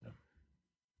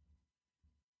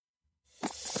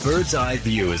Bird's Eye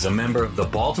View is a member of the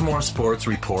Baltimore Sports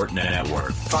Report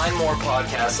Network. Find more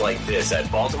podcasts like this at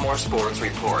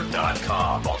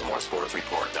baltimoresportsreport.com.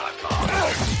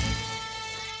 baltimoresportsreport.com.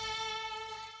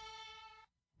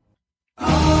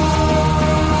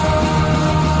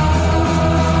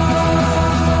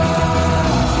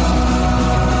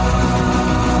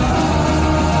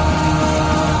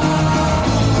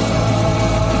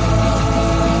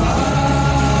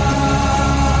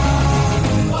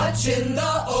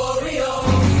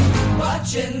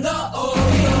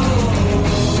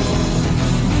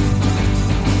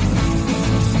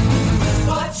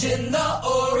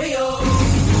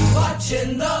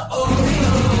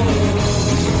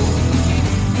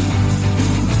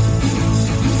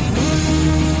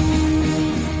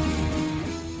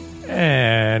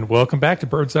 And welcome back to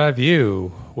Bird's Eye View.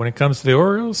 When it comes to the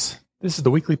Orioles, this is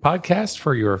the weekly podcast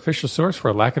for your official source for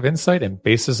a lack of insight and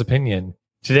baseless opinion.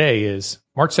 Today is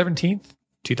March 17th,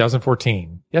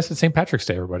 2014. Yes, it's St. Patrick's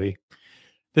Day, everybody.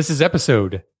 This is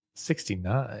episode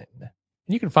 69. And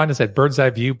you can find us at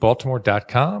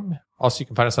birdseyeviewbaltimore.com. Also, you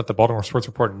can find us at the Baltimore Sports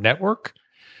Report Network.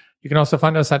 You can also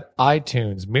find us at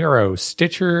iTunes, Miro,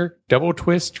 Stitcher, Double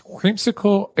Twist,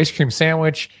 Creamsicle, Ice Cream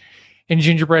Sandwich, and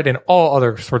gingerbread, and all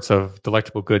other sorts of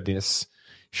delectable goodness.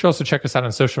 You should also check us out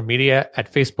on social media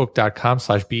at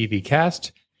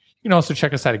facebook.com/BEVcast. You can also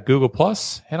check us out at Google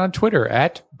Plus and on Twitter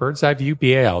at Bird's Eye View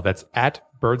BAL. That's at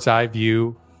Bird's Eye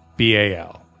View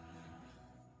BAL.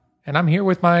 And I'm here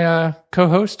with my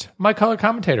co-host, my color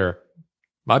commentator,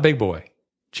 my big boy,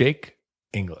 Jake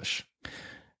English.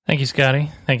 Thank you,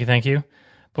 Scotty. Thank you.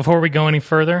 Before we go any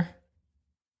further,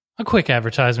 a quick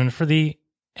advertisement for the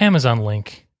Amazon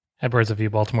link at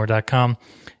birdseyeviewbaltimore.com.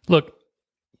 Look,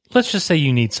 let's just say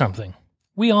you need something.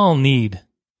 We all need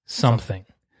something.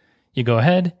 You go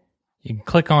ahead, you can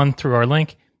click on through our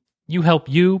link. You help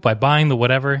you by buying the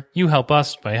whatever. You help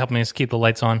us by helping us keep the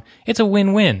lights on. It's a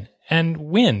win-win. And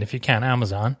win, if you can,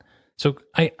 Amazon. So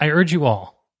I urge you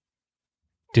all,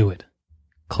 do it.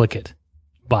 Click it.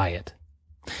 Buy it.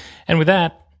 And with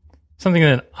that, something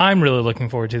that I'm really looking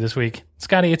forward to this week,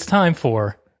 Scotty, it's time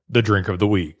for the drink of the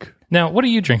week. Now, what are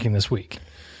you drinking this week?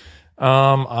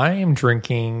 I am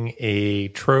drinking a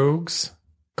Troegs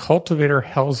Cultivator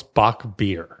Hell's Bach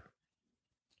beer.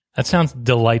 That sounds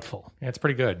delightful. Yeah, it's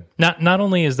pretty good. Not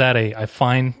only is that a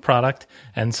fine product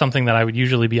and something that I would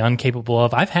usually be incapable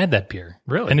of, I've had that beer.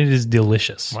 Really? And it is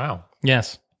delicious. Wow.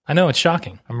 Yes. I know, it's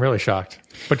shocking. I'm really shocked.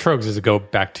 But Troegs is a go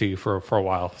back to for a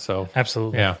while. So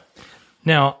absolutely. Yeah.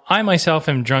 Now, I myself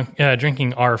am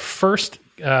drinking our first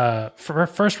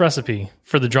recipe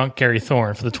for the Drunk Gary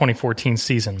Thorne for the 2014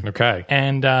 season. Okay.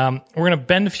 And we're going to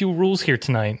bend a few rules here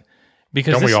tonight.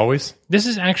 Because Don't we always? This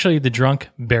is actually the Drunk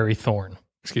Barry Thorne.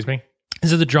 Excuse me?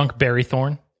 This is the Drunk Barry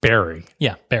Thorne. Berry.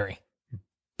 Yeah, Barry.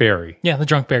 Berry. Yeah, the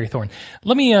Drunk Barry Thorne.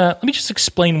 Let me just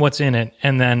explain what's in it,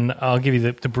 and then I'll give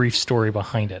you the brief story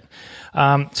behind it.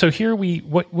 So here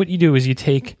what you do is you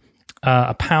take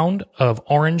a pound of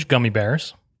orange gummy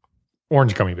bears.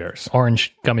 Orange gummy bears.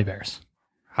 Orange gummy bears.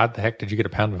 How the heck did you get a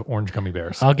pound of orange gummy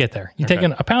bears? I'll get there. You take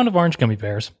a pound of orange gummy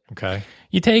bears. Okay.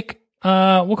 You take,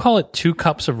 we'll call it 2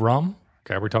 cups of rum.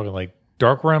 Okay, we're talking like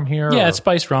dark rum here? Yeah, it's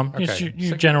spiced rum. Okay. It's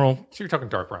your general. So you're talking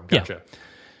dark rum. Gotcha. Yeah.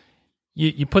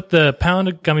 You put the pound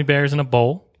of gummy bears in a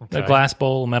bowl, a glass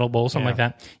bowl, a metal bowl, something like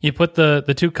that. You put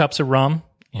the 2 cups of rum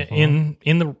in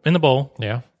the bowl.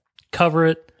 Yeah. Cover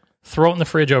it. Throw it in the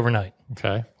fridge overnight.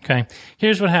 Okay.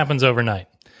 Here's what happens overnight.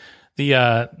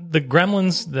 The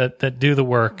gremlins that do the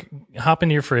work hop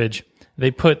into your fridge.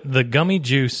 They put the gummy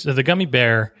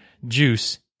bear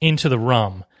juice into the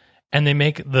rum, and they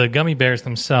make the gummy bears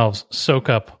themselves soak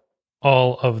up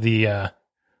all of the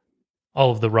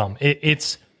rum.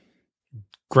 It's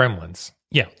gremlins.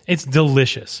 Yeah, it's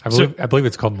delicious. I believe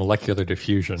it's called molecular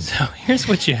diffusion. So here's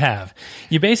what you have.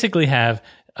 You basically have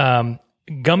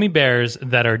gummy bears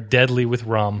that are deadly with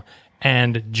rum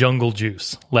and jungle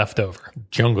juice left over.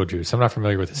 Jungle juice. I'm not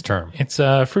familiar with this term. It's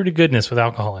fruity goodness with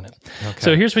alcohol in it. Okay.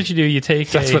 So here's what you do. You take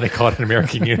That's what they call it in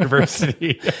American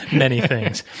University. Many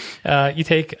things. You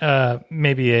take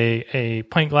maybe a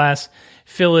pint glass,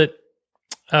 fill it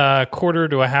a quarter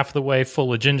to a half of the way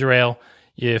full of ginger ale.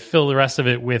 You fill the rest of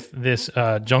it with this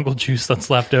jungle juice that's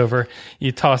left over.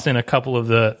 You toss in a couple of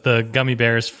the gummy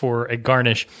bears for a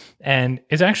garnish. And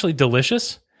it's actually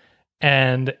delicious.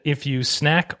 And if you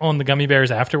snack on the gummy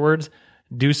bears afterwards,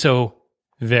 do so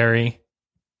very,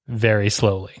 very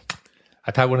slowly.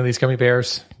 I've had one of these gummy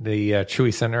bears. The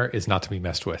chewy center is not to be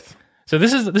messed with. So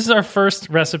this is our first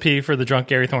recipe for the Drunk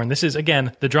Gary Thorne. This is,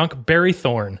 again, the Drunk Barry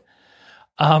Thorne.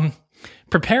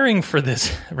 Preparing for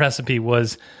this recipe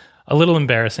was a little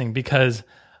embarrassing because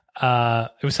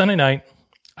it was Sunday night.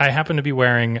 I happened to be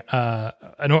wearing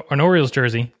an Orioles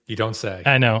jersey. You don't say.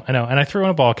 I know. And I threw on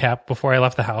a ball cap before I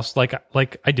left the house,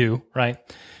 like I do, right?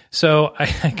 So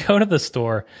I go to the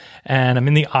store, and I'm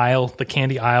in the aisle, the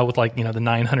candy aisle with like, the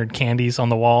 900 candies on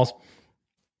the walls.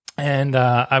 And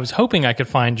I was hoping I could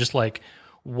find just like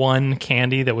one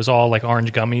candy that was all like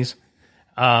orange gummies,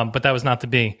 but that was not to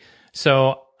be.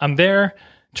 So I'm there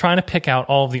trying to pick out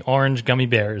all of the orange gummy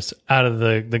bears out of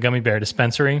the gummy bear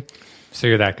dispensary. So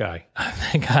you're that guy. I'm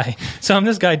that guy. So I'm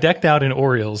this guy decked out in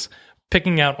Orioles,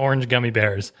 picking out orange gummy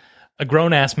bears, a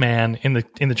grown-ass man in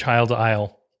the child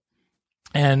aisle.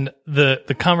 And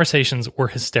the conversations were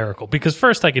hysterical because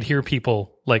first I could hear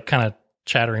people like kind of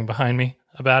chattering behind me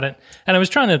about it. And I was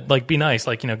trying to like be nice,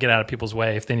 like, get out of people's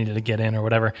way if they needed to get in or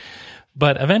whatever.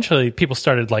 But eventually people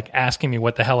started like asking me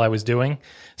what the hell I was doing.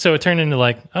 So it turned into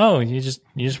like, oh, you just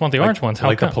want the orange ones. How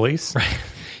like come? the police? Right.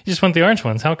 You just want the orange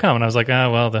ones. How come? And I was like,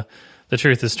 oh, well, the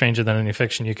truth is stranger than any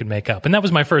fiction you could make up. And that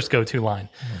was my first go-to line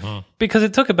because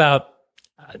it took about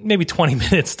maybe 20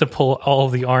 minutes to pull all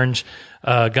of the orange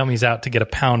gummies out to get a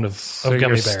pound of gummy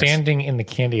bears. So you're standing in the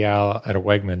candy aisle at a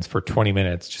Wegmans for 20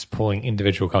 minutes just pulling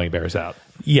individual gummy bears out.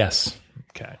 Yes.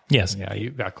 Okay. Yes. Yeah,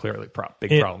 you've got clearly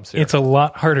big problems here. It's a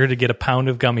lot harder to get a pound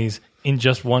of gummies in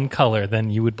just one color than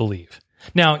you would believe.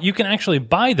 Now, you can actually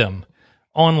buy them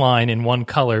online in one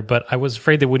color, but I was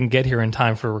afraid they wouldn't get here in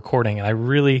time for recording, and I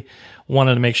really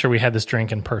wanted to make sure we had this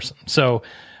drink in person. So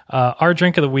our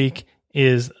drink of the week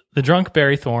is the Drunk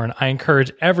Berry Thorn. I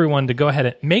encourage everyone to go ahead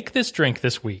and make this drink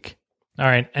this week, all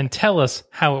right, and tell us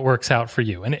how it works out for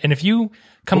you. And if you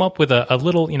come up with a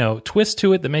little, twist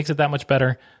to it that makes it that much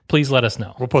better, please let us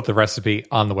know. We'll put the recipe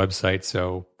on the website,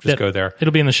 so just go there.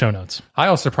 It'll be in the show notes. I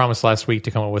also promised last week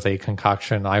to come up with a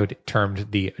concoction I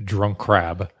termed the Drunk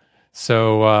Crab.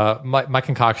 So my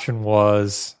concoction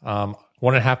was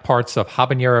 1.5 parts of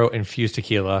habanero infused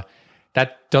tequila.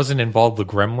 That doesn't involve the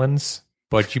gremlins,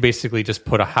 but you basically just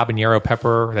put a habanero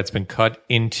pepper that's been cut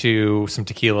into some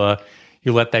tequila.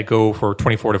 You let that go for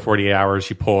 24 to 48 hours.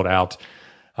 You pull it out.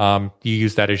 You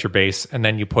use that as your base, and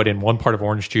then you put in 1 part of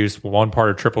orange juice, 1 part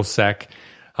of triple sec.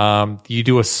 You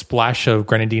do a splash of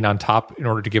grenadine on top in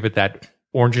order to give it that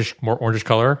more orangish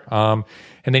color.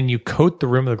 And then you coat the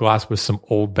rim of the glass with some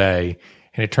Old Bay,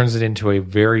 and it turns it into a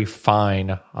very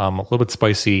fine, a little bit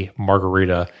spicy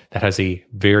margarita that has a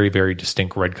very, very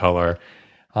distinct red color.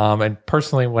 And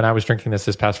personally, when I was drinking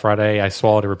this past Friday, I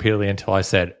swallowed it repeatedly until I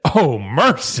said, "Oh,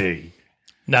 mercy."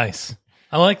 Nice.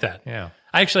 I like that. Yeah.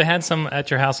 I actually had some at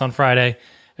your house on Friday. It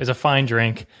was a fine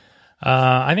drink.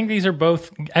 I think these are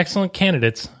both excellent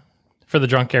candidates for the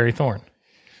Drunk Gary Thorn.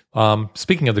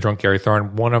 Speaking of the Drunk Gary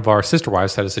Thorn, one of our sister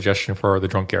wives had a suggestion for the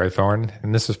Drunk Gary Thorn,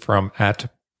 and this is from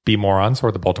 @BMorons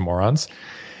or the Baltimorons.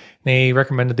 They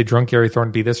recommended the Drunk Gary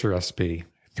Thorn be this recipe: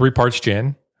 3 parts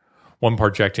gin, 1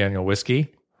 part Jack Daniel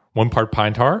whiskey, 1 part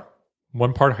pine tar,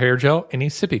 1 part hair gel in a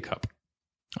sippy cup.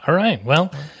 All right.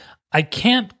 Well, I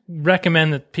can't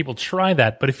recommend that people try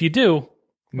that, but if you do,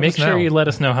 make sure you let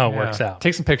us know how it works out.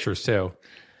 Take some pictures too.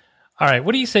 All right.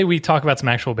 What do you say we talk about some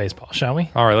actual baseball, shall we?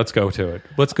 All right, let's go to it.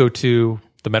 Let's go to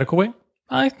the medical wing.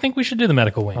 I think we should do the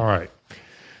medical wing. All right.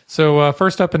 So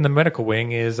first up in the medical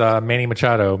wing is Manny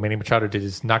Machado. Manny Machado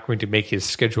is not going to make his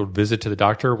scheduled visit to the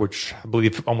doctor, which I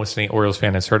believe almost any Orioles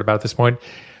fan has heard about at this point.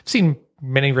 I've seen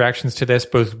many reactions to this,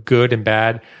 both good and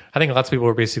bad. I think lots of people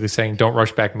are basically saying, don't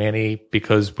rush back Manny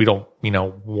because we don't,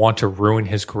 want to ruin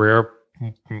his career.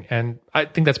 And I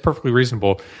think that's perfectly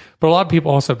reasonable. But a lot of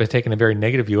people also have been taking a very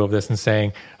negative view of this and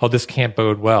saying, oh, this can't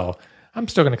bode well. I'm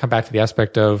still going to come back to the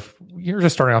aspect of you're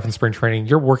just starting off in spring training.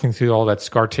 You're working through all that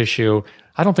scar tissue.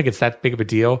 I don't think it's that big of a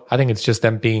deal. I think it's just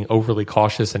them being overly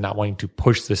cautious and not wanting to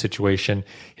push the situation.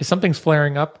 If something's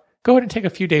flaring up, go ahead and take a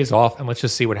few days off and let's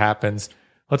just see what happens.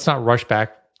 Let's not rush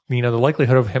back. The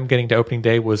likelihood of him getting to opening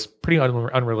day was pretty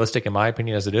unrealistic in my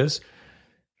opinion as it is.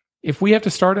 If we have to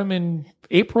start him in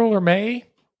April or May,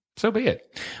 so be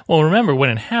it. Well, remember when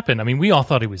it happened, we all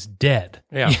thought he was dead.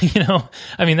 Yeah.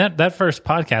 That first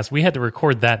podcast, we had to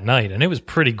record that night, and it was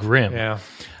pretty grim. Yeah.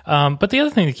 But the other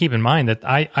thing to keep in mind that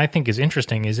I think is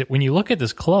interesting is that when you look at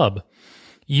this club,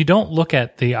 you don't look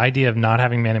at the idea of not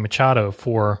having Manny Machado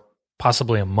for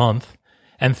possibly a month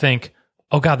and think,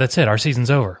 oh, God, that's it. Our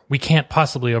season's over. We can't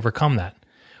possibly overcome that.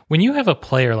 When you have a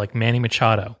player like Manny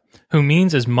Machado, who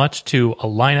means as much to a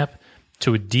lineup,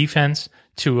 to a defense,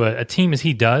 to a team as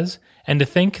he does, and to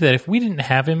think that if we didn't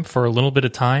have him for a little bit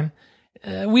of time,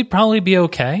 we'd probably be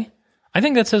okay, I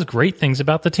think that says great things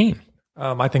about the team.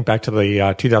 I think back to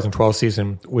the 2012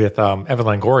 season with Evan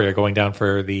Longoria going down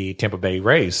for the Tampa Bay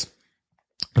Rays.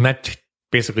 And that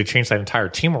basically changed that entire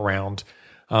team around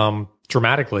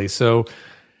dramatically. So,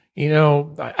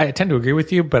 I tend to agree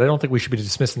with you, but I don't think we should be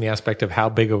dismissing the aspect of how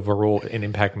big of a role and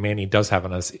impact Manny does have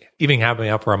on us. Even having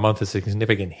out for a month is a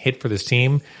significant hit for this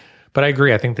team. But I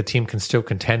agree. I think the team can still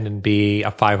contend and be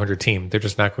a 500 team. They're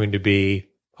just not going to be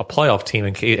a playoff team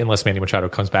unless Manny Machado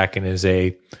comes back and is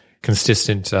a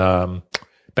consistent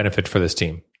benefit for this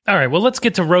team. All right, well, let's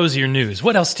get to rosier news.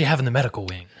 What else do you have in the medical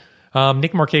wing?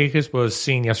 Nick Markakis was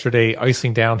seen yesterday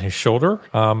icing down his shoulder,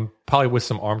 probably with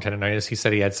some arm tendonitis. He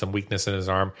said he had some weakness in his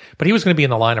arm, but he was going to be in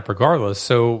the lineup regardless,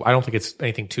 so I don't think it's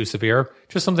anything too severe.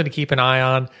 Just something to keep an eye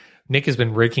on. Nick has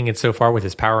been raking it so far with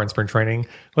his power in spring training.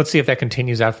 Let's see if that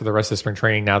continues after the rest of spring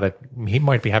training now that he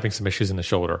might be having some issues in the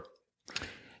shoulder.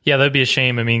 Yeah, that'd be a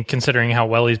shame. I mean, considering how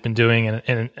well he's been doing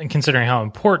and considering how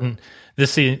important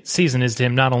this season is to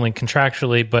him, not only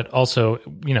contractually, but also,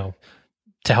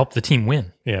 to help the team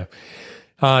win. Yeah.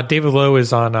 David Lowe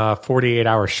is on a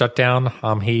 48-hour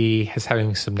shutdown. He is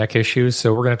having some neck issues,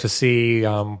 so we're going to have to see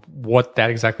what that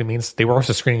exactly means. They were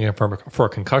also screening him for a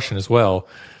concussion as well.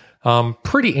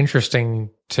 Pretty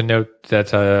interesting to note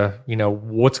that,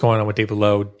 what's going on with David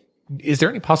Lowe. Is there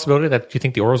any possibility that you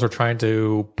think the Orioles are trying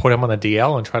to put him on the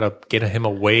DL and try to get him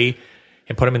away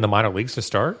and put him in the minor leagues to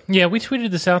start? Yeah, we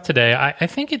tweeted this out today. I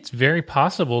think it's very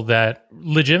possible that,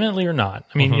 legitimately or not,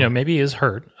 I mean, maybe he is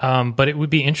hurt, but it would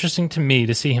be interesting to me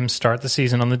to see him start the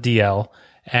season on the DL,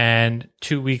 and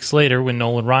 2 weeks later, when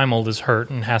Nolan Reimold is hurt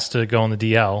and has to go on the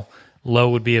DL,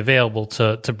 Lowe would be available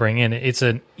to bring in. It's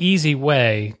an easy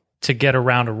way to get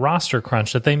around a roster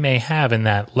crunch that they may have in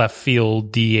that left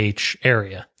field DH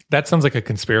area. That sounds like a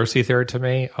conspiracy theory to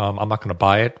me. I'm not going to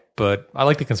buy it, but I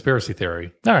like the conspiracy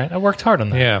theory. All right, I worked hard on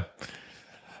that. Yeah.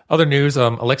 Other news,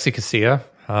 Alexi Casilla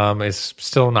is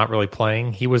still not really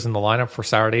playing. He was in the lineup for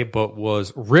Saturday, but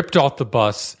was ripped off the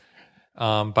bus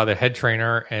by the head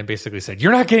trainer and basically said,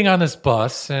 "You're not getting on this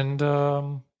bus." And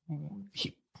Alexi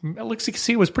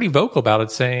Casilla was pretty vocal about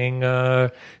it, saying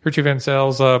Richie Van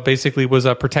Zels basically was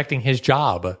protecting his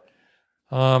job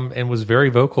and was very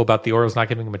vocal about the Orioles not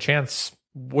giving him a chance.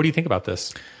 What do you think about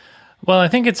this? Well, I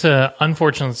think it's an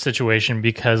unfortunate situation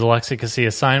because Alexi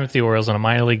Casilla signed with the Orioles on a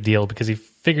minor league deal because he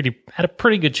figured he had a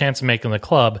pretty good chance of making the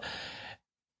club.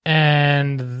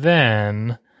 And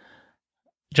then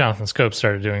Jonathan Scope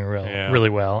started doing really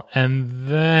well. And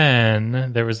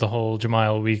then there was the whole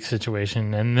Jemile Weeks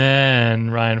situation. And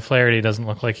then Ryan Flaherty doesn't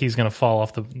look like he's going to fall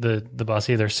off the bus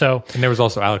either. So, and there was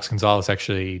also Alex Gonzalez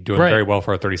actually doing very well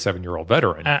for a 37-year-old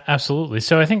veteran. Absolutely.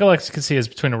 So I think Alexi Casilla is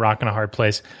between a rock and a hard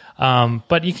place.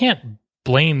 But you can't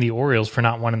blame the Orioles for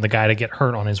not wanting the guy to get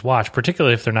hurt on his watch,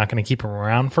 particularly if they're not going to keep him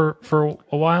around for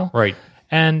a while. Right.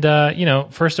 And,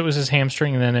 first it was his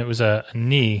hamstring and then it was a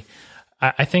knee.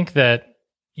 I think that,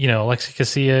 Alexi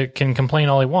Casilla can complain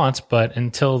all he wants, but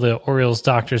until the Orioles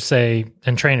doctors say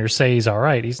and trainers say he's all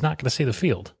right, he's not going to see the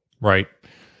field. Right.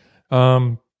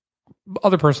 Other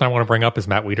person I want to bring up is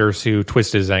Matt Wieters, who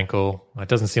twisted his ankle. It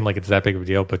doesn't seem like it's that big of a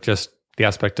deal, but just the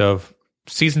aspect of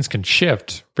seasons can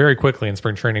shift very quickly in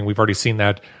spring training. We've already seen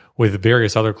that with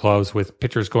various other clubs, with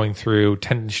pitchers going through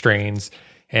tendon strains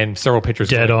and several pitchers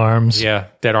dead arms. Yeah,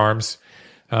 dead arms.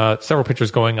 Several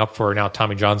pitchers going up for now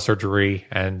Tommy John surgery,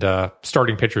 and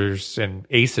starting pitchers and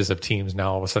aces of teams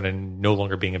now all of a sudden no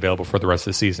longer being available for the rest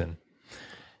of the season.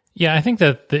 Yeah, I think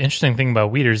that the interesting thing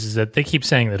about Wieters is that they keep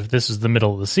saying that if this is the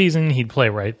middle of the season, he'd play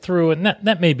right through it, and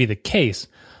that may be the case.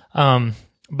 But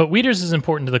Wieters is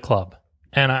important to the club,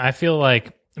 and I feel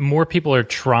like more people are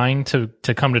trying to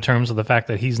come to terms with the fact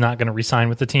that he's not going to re-sign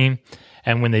with the team,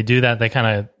 and when they do that, they kind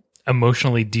of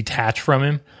emotionally detach from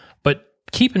him. But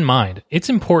keep in mind, it's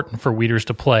important for Wieters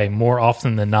to play more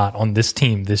often than not on this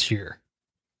team this year.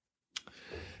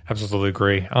 Absolutely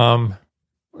agree.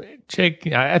 Jake,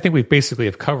 I think we basically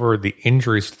have covered the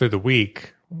injuries through the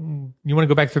week. You want to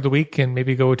go back through the week and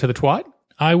maybe go to the twat?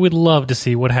 I would love to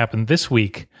see what happened this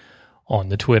week on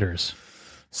the Twitters.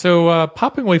 So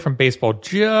popping away from baseball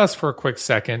just for a quick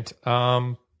second,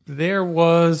 there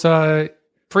was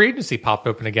free agency popped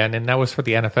open again, and that was for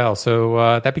the NFL.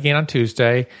 So that began on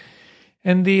Tuesday.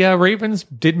 And the Ravens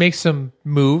did make some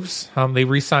moves. They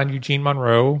re-signed Eugene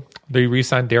Monroe. They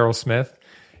re-signed Darryl Smith.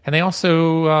 And they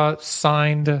also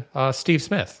signed Steve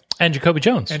Smith. And Jacoby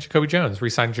Jones.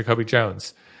 Re-signed Jacoby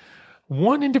Jones.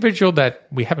 One individual that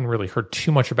we haven't really heard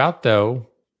too much about, though,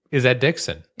 is Ed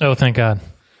Dickson. Oh, thank God.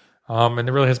 And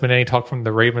there really hasn't been any talk from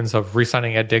the Ravens of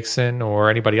re-signing Ed Dickson or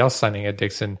anybody else signing Ed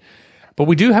Dickson. But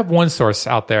we do have one source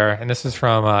out there, and this is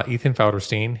from Ethan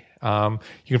Felderstein. You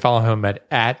can follow him at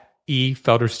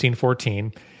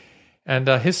eFelderstein14. And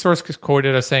his source is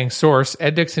quoted as saying, "Source,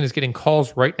 Ed Dickson is getting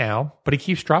calls right now, but he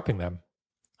keeps dropping them."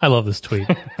 I love this tweet.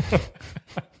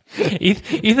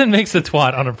 Ethan makes a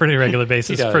twat on a pretty regular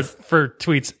basis for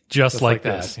tweets just like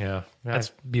this. That. Yeah. That's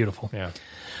beautiful. Yeah.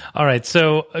 All right.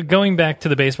 So going back to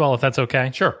the baseball, if that's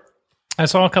okay. Sure. I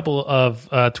saw a couple of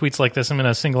tweets like this. I'm going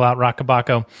to single out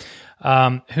Rockabacco,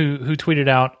 who tweeted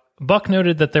out, Buck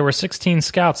noted that there were 16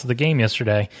 scouts of the game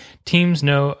yesterday. Teams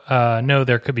know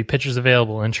there could be pitchers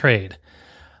available in trade.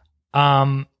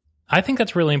 I think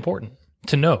that's really important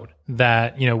to note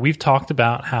that, we've talked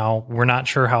about how we're not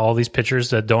sure how all these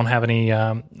pitchers that don't have any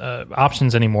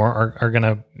options anymore are going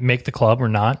to make the club or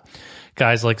not.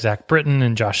 Guys like Zach Britton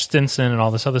and Josh Stinson and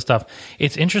all this other stuff.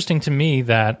 It's interesting to me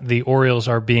that the Orioles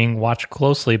are being watched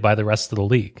closely by the rest of the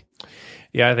league.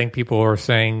 Yeah, I think people are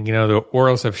saying, the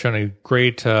Orioles have shown a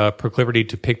great proclivity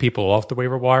to pick people off the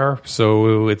waiver wire.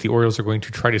 So if the Orioles are going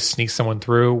to try to sneak someone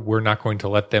through, we're not going to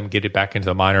let them get it back into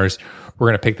the minors. We're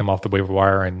going to pick them off the waiver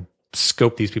wire and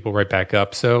scope these people right back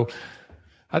up. So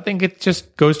I think it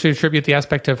just goes to attribute the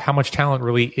aspect of how much talent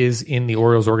really is in the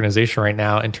Orioles organization right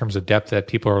now in terms of depth that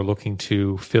people are looking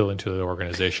to fill into the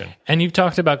organization. And you've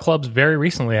talked about clubs very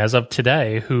recently, as of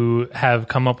today, who have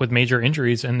come up with major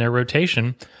injuries in their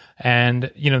rotation.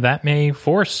 And, that may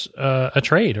force a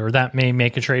trade, or that may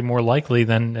make a trade more likely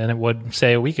than it would,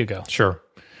 say, a week ago. Sure.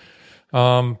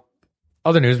 Other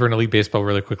news, we're going to leave baseball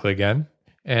really quickly again.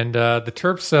 And the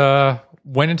Terps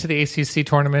went into the ACC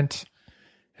tournament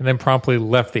and then promptly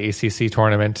left the ACC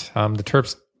tournament. The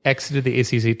Terps exited the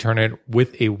ACC tournament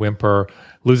with a whimper,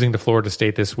 losing to Florida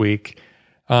State this week.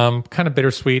 Kind of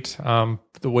bittersweet, the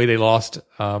way they lost.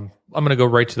 I'm going to go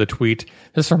right to the tweet.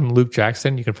 This is from Luke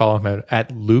Jackson. You can follow him at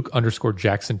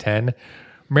Luke_Jackson10.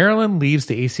 Maryland leaves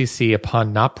the ACC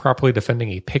upon not properly defending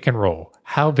a pick and roll.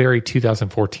 How very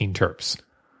 2014 Terps.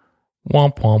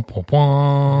 Womp, womp, womp,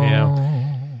 womp.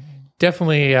 Yeah.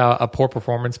 Definitely a poor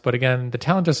performance, but again, the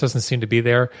talent just doesn't seem to be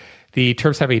there. The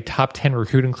Terps have a top 10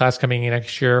 recruiting class coming in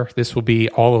next year. This will be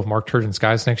all of Mark Turgeon's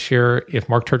guys next year. If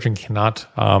Mark Turgeon cannot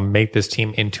make this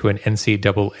team into an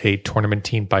NCAA tournament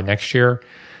team by next year,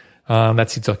 that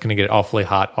seat's going to get awfully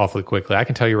hot awfully quickly. I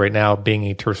can tell you right now, being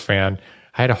a Terps fan,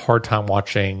 I had a hard time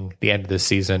watching the end of this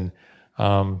season.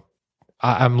 I'm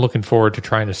looking forward to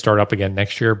trying to start up again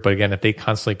next year, but again, if they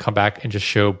constantly come back and just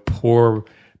show poor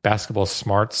basketball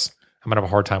smarts, I'm going to have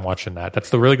a hard time watching that. That's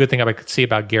the really good thing I could see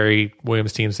about Gary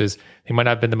Williams' teams is they might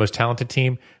not have been the most talented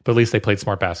team, but at least they played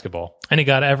smart basketball. And he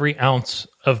got every ounce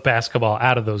of basketball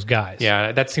out of those guys.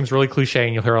 Yeah, that seems really cliche,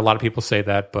 and you'll hear a lot of people say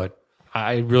that, but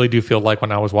I really do feel like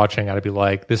when I was watching, I'd be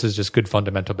like, this is just good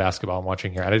fundamental basketball I'm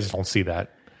watching here. I just don't see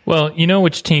that. Well, you know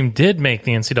which team did make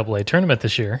the NCAA tournament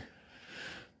this year?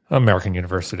 American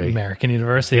University.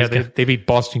 Yeah, they beat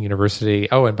Boston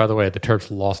University. Oh, and by the way, the Terps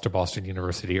lost to Boston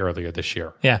University earlier this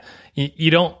year. Yeah,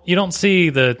 you don't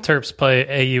see the Terps play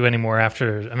AU anymore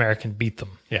after American beat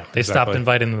them. Yeah, they stopped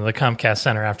inviting them to the Comcast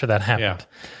Center after that happened.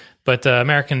 Yeah. But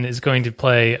American is going to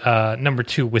play number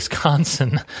 2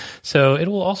 Wisconsin, so it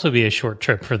will also be a short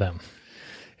trip for them.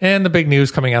 And the big news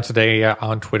coming out today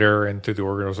on Twitter and through the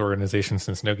Orioles organization,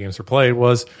 since no games were played,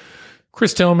 was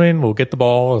Chris Tillman will get the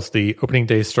ball as the opening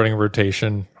day starting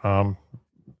rotation.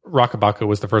 Rockabacco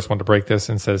was the first one to break this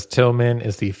and says Tillman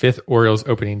is the 5th Orioles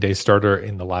opening day starter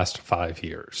in the last 5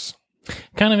 years.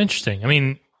 Kind of interesting. I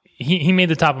mean, he made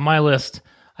the top of my list.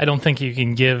 I don't think you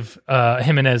can give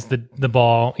Jimenez the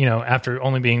ball, after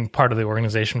only being part of the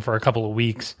organization for a couple of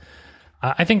weeks.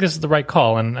 I think this is the right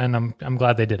call, and I'm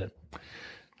glad they did it.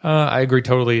 I agree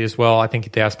totally as well. I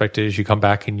think the aspect is you come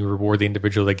back and you reward the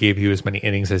individual that gave you as many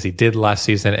innings as he did last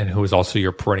season and who was also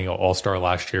your perennial all-star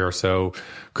last year. So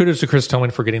kudos to Chris Tillman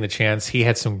for getting the chance. He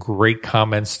had some great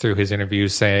comments through his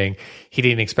interviews saying he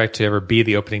didn't expect to ever be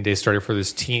the opening day starter for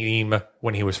this team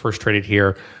when he was first traded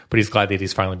here, but he's glad that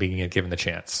he's finally being given the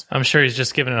chance. I'm sure he's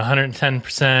just giving it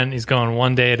 110%. He's going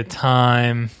one day at a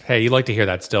time. Hey, you like to hear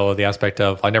that still, the aspect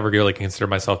of I never really consider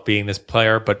myself being this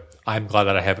player, but I'm glad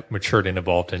that I have matured and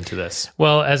evolved into this.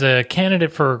 Well, as a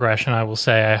candidate for regression, I will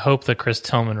say I hope that Chris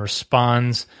Tillman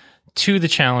responds to the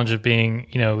challenge of being,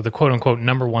 the quote-unquote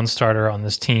number 1 starter on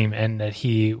this team, and that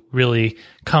he really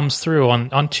comes through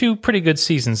on 2 pretty good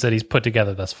seasons that he's put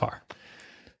together thus far.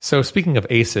 So speaking of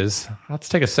aces, let's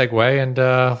take a segue and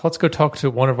let's go talk to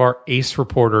one of our ace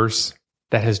reporters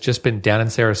that has just been down in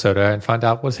Sarasota and find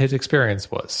out what his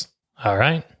experience was. All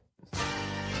right.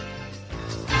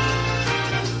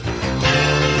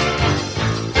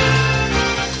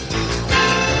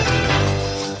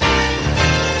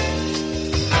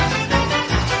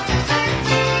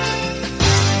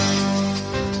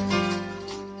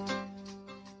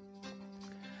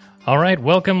 All right,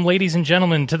 welcome, ladies and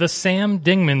gentlemen, to the Sam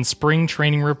Dingman Spring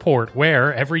Training Report,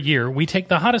 where every year we take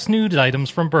the hottest news items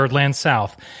from Birdland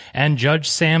South and judge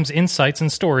Sam's insights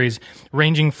and stories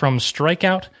ranging from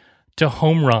strikeout to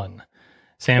home run.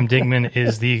 Sam Dingman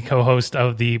is the co-host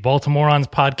of the Baltimoreans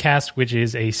podcast, which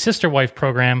is a sister wife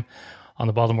program on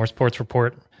the Baltimore Sports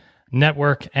Report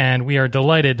network, and we are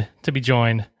delighted to be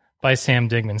joined by Sam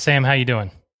Dingman. Sam, how you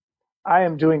doing? I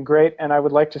am doing great, and I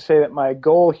would like to say that my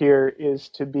goal here is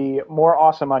to be more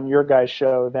awesome on your guys'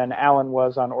 show than Alan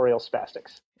was on Oriole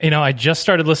Spastics. You know, I just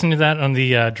started listening to that on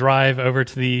the drive over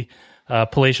to the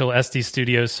Palatial SD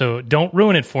Studios, so don't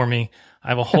ruin it for me. I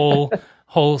have a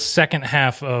whole second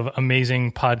half of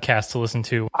amazing podcasts to listen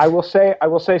to. I will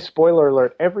say, spoiler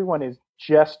alert, everyone is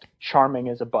just charming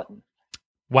as a button.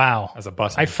 Wow. As a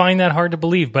bus. I find that hard to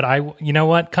believe, but you know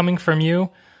what? Coming from you,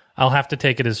 I'll have to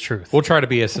take it as truth. We'll try to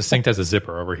be as succinct as a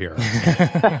zipper over here.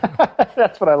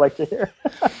 That's what I like to hear.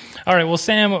 All right. Well,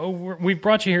 Sam, we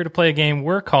brought you here to play a game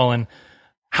we're calling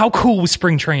How Cool Was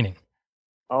Spring Training?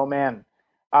 Oh, man.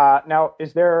 Now,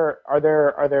 are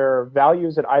there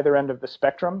values at either end of the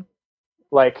spectrum?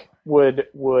 Like,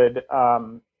 strikeout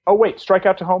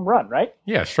to home run, right?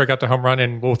 Yeah, strikeout to home run,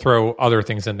 and we'll throw other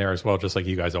things in there as well, just like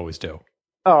you guys always do.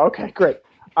 Oh, okay, great.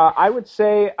 I would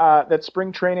say that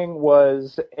spring training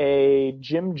was a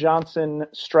Jim Johnson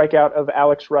strikeout of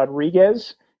Alex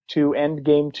Rodriguez to end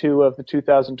Game 2 of the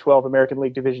 2012 American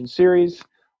League Division Series,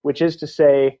 which is to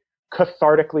say,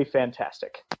 cathartically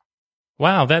fantastic.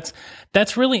 Wow, that's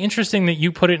really interesting that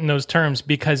you put it in those terms,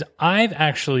 because I've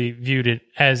actually viewed it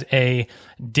as a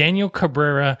Daniel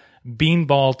Cabrera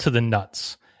beanball to the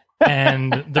nuts.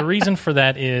 And the reason for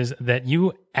that is that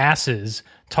you asses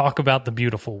talk about the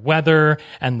beautiful weather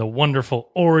and the wonderful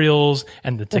Orioles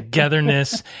and the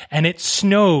togetherness. And it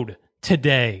snowed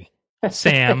today,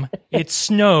 Sam. It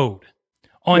snowed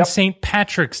on St.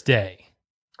 Patrick's Day.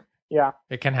 Yeah.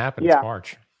 It can happen. Yeah. It's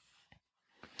March.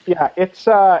 Yeah,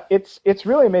 it's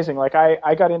really amazing. Like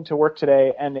I got into work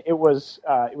today, and it was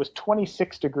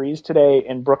 26 degrees today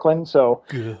in Brooklyn. So,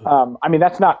 I mean,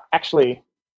 that's not actually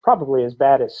probably as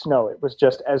bad as snow. It was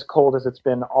just as cold as it's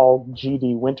been all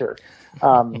GD winter.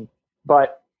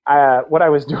 But what I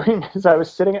was doing is I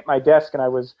was sitting at my desk and I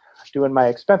was doing my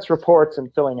expense reports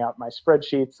and filling out my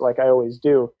spreadsheets like I always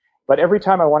do. But every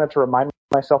time I wanted to remind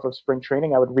myself of spring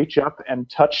training, I would reach up and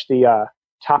touch the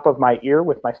top of my ear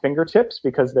with my fingertips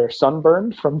because they're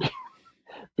sunburned from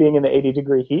being in the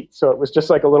 80-degree heat. So it was just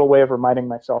like a little way of reminding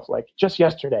myself, like, just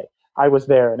yesterday I was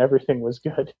there and everything was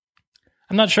good.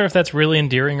 I'm not sure if that's really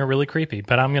endearing or really creepy,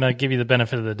 but I'm going to give you the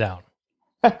benefit of the doubt.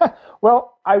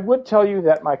 Well, I would tell you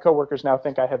that my coworkers now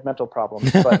think I have mental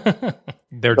problems, but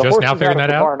they're just now figuring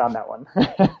that out. Barn on that one.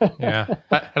 Yeah,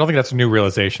 I don't think that's a new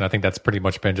realization. I think that's pretty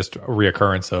much been just a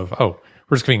reoccurrence of,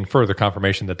 we're just getting further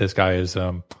confirmation that this guy is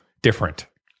different.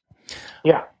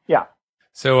 Yeah.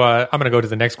 So I'm going to go to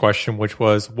the next question, which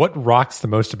was, what rocks the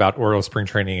most about Oriole spring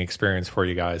training experience for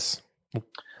you guys?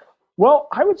 Well,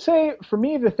 I would say for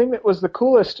me, the thing that was the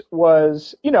coolest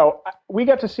was, we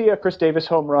got to see a Chris Davis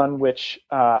home run, which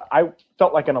I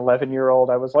felt like an 11-year-old.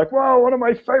 I was like, whoa, one of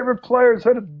my favorite players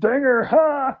hit a dinger,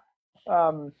 huh?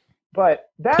 But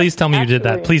that Please tell me you did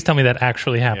that. Please tell me that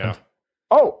actually happened.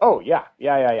 Yeah. Oh, yeah.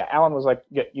 Alan was like,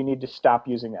 you need to stop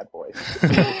using that voice.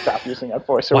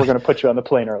 So we're going to put you on the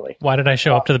plane early. Why did I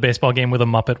show up to the baseball game with a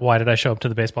Muppet? Why did I show up to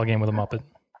the baseball game with a Muppet?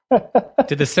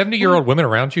 Did the 70-year-old women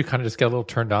around you kind of just get a little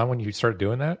turned on when you started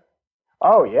doing that?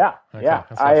 Oh, yeah. Okay,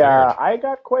 yeah. I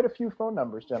got quite a few phone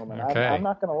numbers, gentlemen. Okay. I'm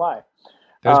not going to lie.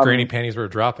 Those granny panties were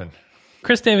dropping.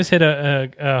 Chris Davis hit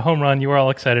a home run. You were all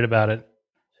excited about it.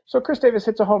 So Chris Davis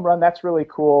hits a home run. That's really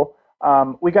cool.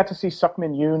 We got to see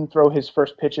Sukmin Yoon throw his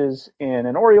first pitches in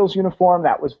an Orioles uniform.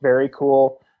 That was very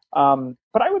cool.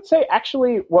 But I would say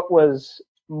actually what was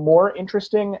more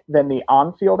interesting than the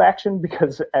on-field action,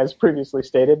 because as previously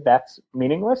stated, that's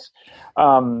meaningless,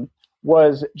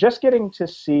 was just getting to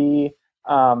see,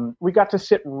 we got to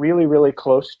sit really, really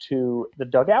close to the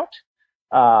dugout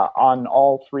at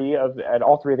all three of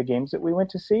the games that we went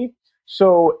to see.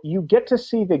 So you get to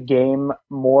see the game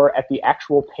more at the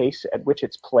actual pace at which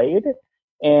it's played.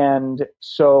 And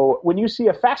so when you see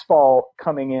a fastball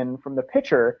coming in from the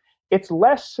pitcher, it's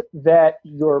less that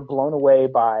you're blown away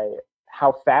by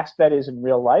how fast that is in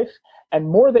real life, and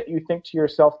more that you think to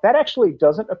yourself, that actually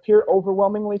doesn't appear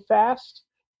overwhelmingly fast.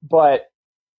 But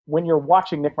when you're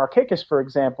watching Nick Markakis, for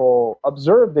example,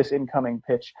 observe this incoming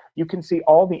pitch, you can see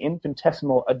all the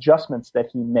infinitesimal adjustments that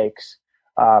he makes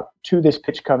to this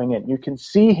pitch coming in. You can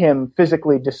see him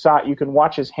physically decide. You can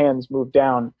watch his hands move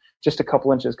down just a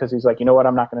couple inches because he's like, you know what,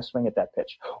 I'm not going to swing at that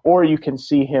pitch. Or you can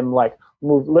see him like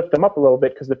lift them up a little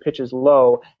bit because the pitch is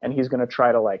low and he's going to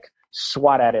try to like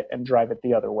swat at it and drive it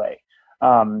the other way.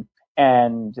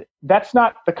 And that's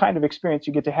not the kind of experience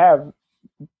you get to have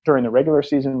during the regular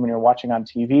season when you're watching on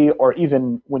TV, or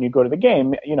even when you go to the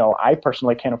game. You know, I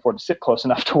personally can't afford to sit close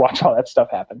enough to watch all that stuff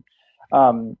happen.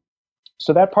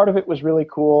 So that part of it was really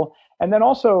cool. And then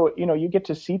also, you know, you get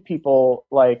to see people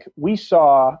like we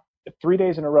saw 3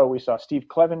 days in a row. We saw Steve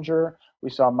Clevenger, we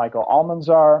saw Michael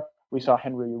Almanzar, we saw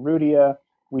Henry Urrutia,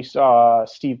 we saw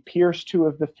Steve Pearce 2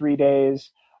 of the 3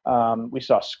 days. We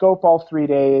saw Scope all 3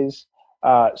 days.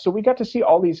 So we got to see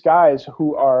all these guys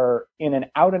who are in an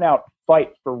out-and-out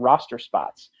fight for roster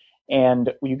spots.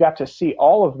 And you got to see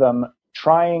all of them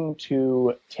trying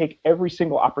to take every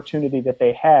single opportunity that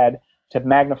they had to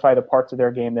magnify the parts of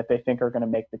their game that they think are going to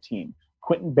make the team.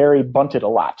 Quentin Berry bunted a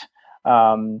lot.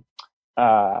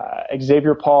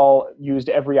 Xavier Paul used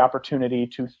every opportunity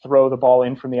to throw the ball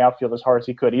in from the outfield as hard as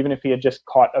he could. Even if he had just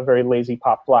caught a very lazy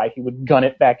pop fly, he would gun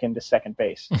it back into second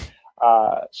base.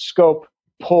 Scope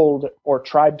pulled or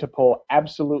tried to pull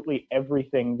absolutely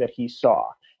everything that he saw.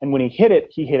 And when he hit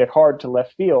it hard to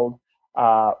left field.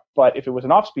 But if it was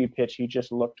an off-speed pitch, he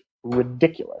just looked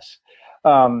ridiculous.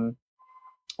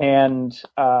 And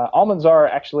Almanzar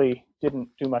actually didn't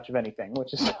do much of anything,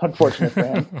 which is unfortunate for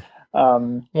him.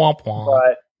 Womp womp.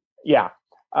 But yeah.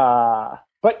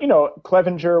 But, you know,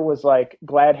 Clevenger was like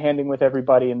glad handing with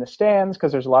everybody in the stands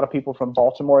because there's a lot of people from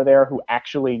Baltimore there who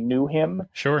actually knew him.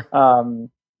 Sure.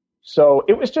 So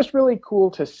it was just really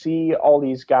cool to see all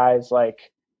these guys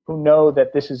like who know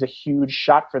that this is a huge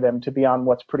shot for them to be on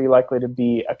what's pretty likely to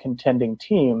be a contending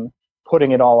team,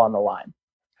 putting it all on the line.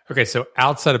 Okay, so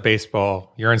outside of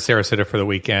baseball, you're in Sarasota for the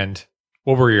weekend.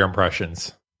 What were your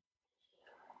impressions?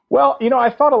 Well, you know,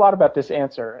 I thought a lot about this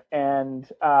answer, and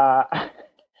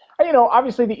you know,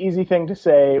 obviously the easy thing to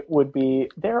say would be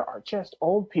there are just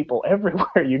old people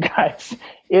everywhere, you guys.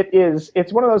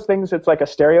 It's one of those things that's like a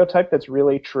stereotype that's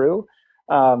really true.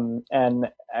 And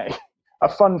a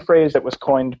fun phrase that was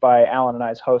coined by Alan and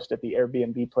I's host at the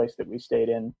Airbnb place that we stayed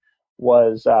in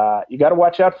was, you got to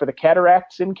watch out for the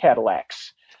cataracts in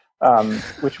Cadillacs,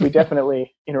 which we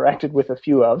definitely interacted with a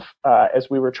few of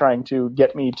as we were trying to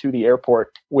get me to the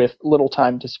airport with little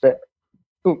time to spare.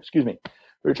 Ooh, excuse me.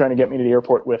 We were trying to get me to the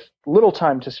airport with little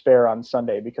time to spare on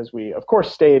Sunday because we, of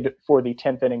course, stayed for the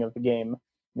 10th inning of the game,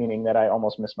 meaning that I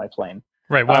almost missed my plane.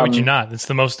 Right. Why would you not? It's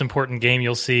the most important game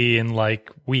you'll see in like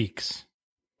weeks.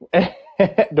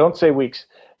 Don't say weeks.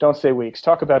 Don't say weeks.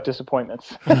 Talk about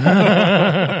disappointments.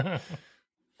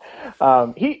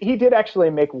 He did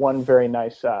actually make one very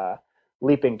nice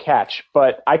leaping catch,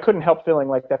 but I couldn't help feeling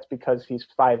like that's because he's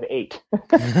 5'8".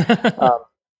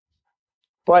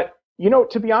 But you know,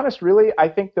 to be honest, really, I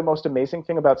think the most amazing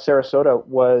thing about Sarasota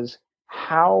was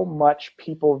how much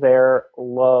people there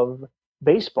love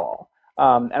baseball.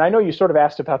 And I know you sort of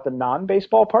asked about the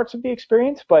non-baseball parts of the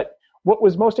experience, but what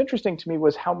was most interesting to me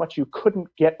was how much you couldn't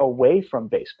get away from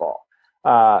baseball.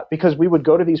 Because we would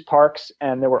go to these parks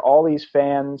and there were all these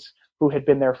fans who had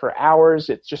been there for hours.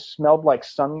 It just smelled like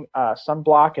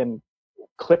sunblock and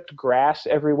clipped grass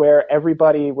everywhere.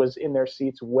 Everybody was in their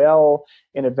seats well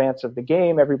in advance of the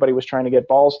game. Everybody was trying to get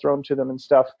balls thrown to them and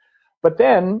stuff. But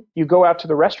then you go out to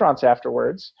the restaurants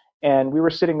afterwards, and we were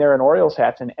sitting there in Orioles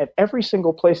hats, and at every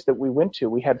single place that we went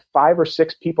to, we had 5 or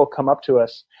 6 people come up to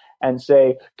us and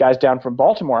say, guys down from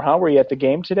Baltimore, huh? Were you at the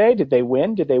game today? Did they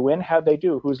win? Did they win? How'd they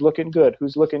do? Who's looking good?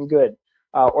 Who's looking good?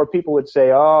 Or people would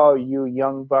say, oh, you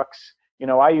young bucks. You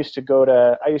know, I used to go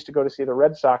to see the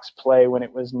Red Sox play when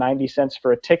it was 90 cents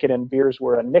for a ticket and beers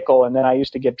were a nickel, and then I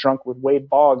used to get drunk with Wade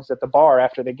Boggs at the bar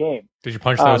after the game. Did you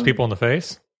punch those people in the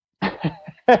face?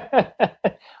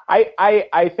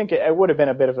 I think it would have been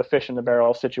a bit of a fish in the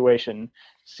barrel situation.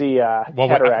 See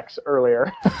cataracts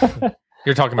earlier.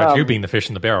 You're talking about you being the fish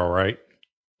in the barrel, right?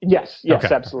 Yes, okay.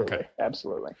 Absolutely, okay.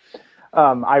 Absolutely.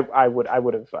 I would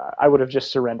have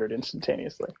just surrendered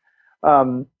instantaneously.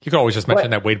 You could always just mention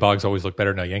that Wade Boggs always looked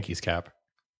better in a Yankees cap.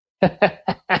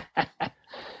 I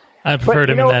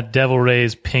preferred him in that Devil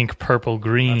Rays pink, purple,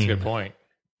 green. That's a good point.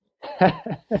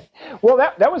 Well,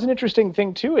 that was an interesting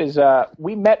thing too. Is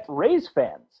we met Rays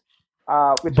fans.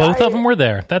 Both of them were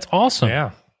there. That's awesome.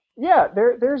 Yeah.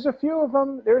 There's a few of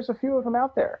them. There's a few of them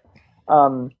out there.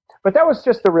 But that was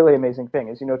just the really amazing thing.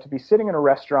 Is to be sitting in a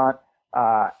restaurant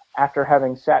after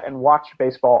having sat and watched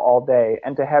baseball all day,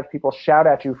 and to have people shout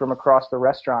at you from across the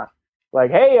restaurant,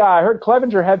 like, "Hey, I heard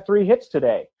Clevenger had 3 hits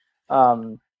today."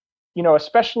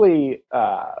 Especially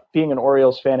being an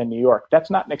Orioles fan in New York, that's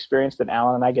not an experience that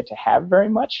Alan and I get to have very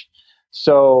much.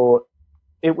 So,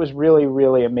 it was really,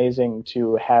 really amazing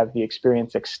to have the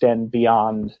experience extend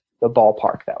beyond the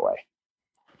ballpark that way.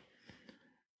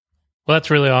 Well,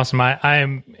 that's really awesome.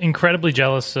 I'm incredibly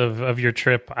jealous of your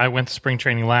trip. I went to spring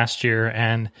training last year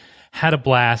and had a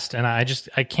blast, and I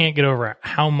can't get over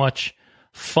how much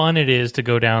fun it is to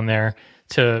go down there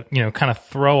to, kind of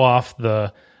throw off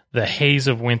the haze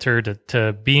of winter,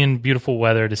 to be in beautiful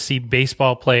weather, to see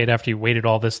baseball played after you waited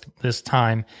all this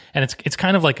time. And it's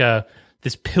kind of like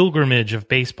this pilgrimage of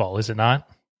baseball, is it not?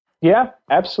 Yeah,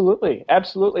 absolutely.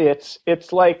 Absolutely.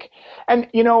 It's like, and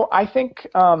I think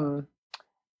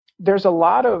there's a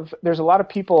lot of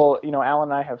people, Alan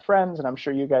and I have friends, and I'm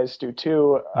sure you guys do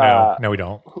too. No, we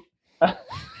don't.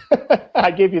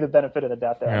 I gave you the benefit of the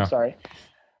doubt there. Yeah. I'm sorry.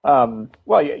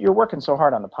 Well, you're working so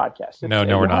hard on the podcast. No,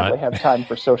 we're not. We have time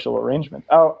for social arrangement.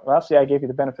 Oh, well, see, I gave you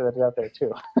the benefit of the doubt there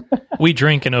too. We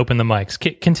drink and open the mics.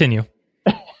 Continue.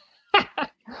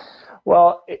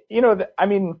 Well,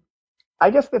 I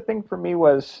guess the thing for me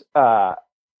was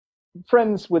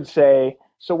friends would say,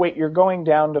 so wait, you're going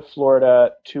down to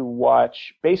Florida to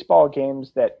watch baseball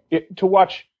games to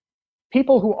watch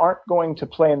people who aren't going to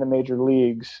play in the major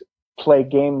leagues play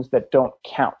games that don't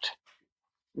count.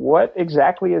 What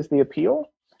exactly is the appeal?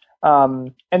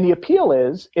 And the appeal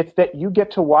it's that you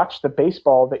get to watch the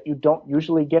baseball that you don't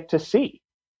usually get to see.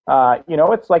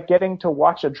 It's like getting to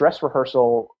watch a dress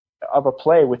rehearsal of a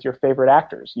play with your favorite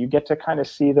actors. You get to kind of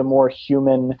see the more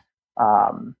human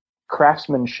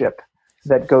craftsmanship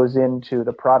that goes into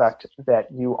the product that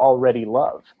you already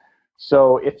love.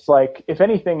 So it's like, if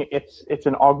anything, it's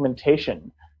an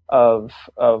augmentation of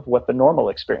what the normal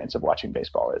experience of watching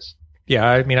baseball is.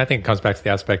 Yeah, I think it comes back to the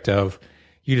aspect of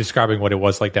you describing what it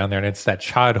was like down there, and it's that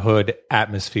childhood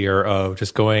atmosphere of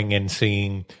just going and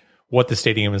seeing what the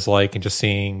stadium is like and just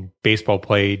seeing baseball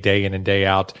play day in and day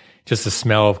out, just the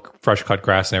smell of fresh cut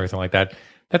grass and everything like that.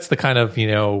 That's the kind of,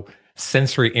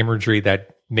 sensory imagery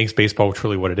that makes baseball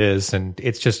truly what it is. And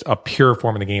it's just a pure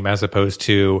form of the game as opposed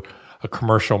to a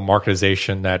commercial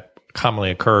marketization that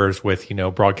commonly occurs with,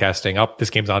 broadcasting up. This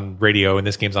game's on radio and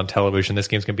this game's on television. This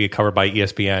game's going to be covered by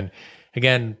ESPN.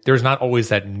 Again, there's not always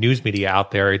that news media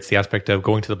out there. It's the aspect of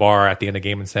going to the bar at the end of the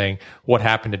game and saying, what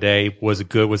happened today? Was it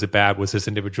good? Was it bad? Was this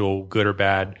individual good or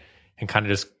bad? And kind of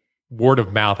just word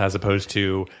of mouth as opposed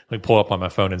to like pull up on my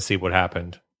phone and see what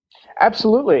happened.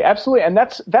 Absolutely. Absolutely. And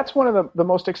that's one of the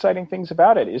most exciting things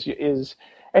about it is,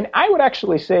 and I would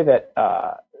actually say that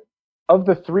of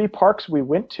the three parks we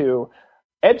went to,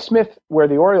 Ed Smith, where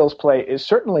the Orioles play, is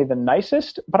certainly the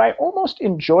nicest, but I almost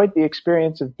enjoyed the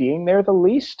experience of being there the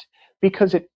least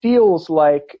because it feels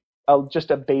like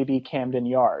just a baby Camden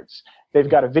Yards. They've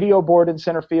got a video board in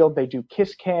center field. They do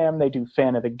Kiss Cam. They do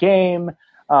Fan of the Game.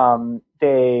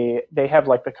 They have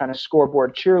like the kind of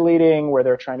scoreboard cheerleading where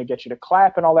they're trying to get you to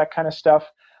clap and all that kind of stuff.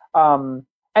 And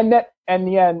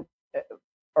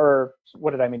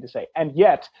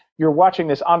yet you're watching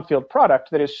this on-field product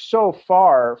that is so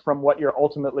far from what you're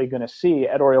ultimately going to see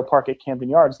at Oriole Park at Camden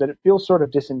Yards that it feels sort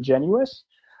of disingenuous.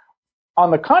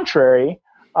 On the contrary,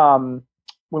 when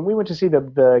we went to see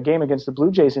the game against the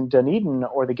Blue Jays in Dunedin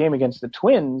or the game against the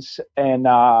Twins in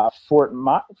Fort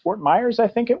Myers, I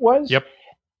think it was. Yep.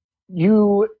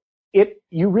 You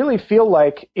really feel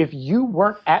like if you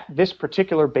weren't at this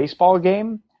particular baseball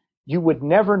game, you would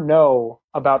never know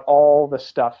about all the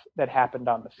stuff that happened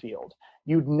on the field.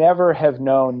 You'd never have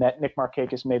known that Nick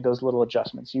Markakis made those little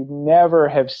adjustments. You'd never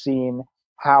have seen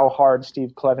how hard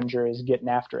Steve Clevenger is getting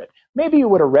after it. Maybe you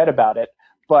would have read about it,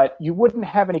 but you wouldn't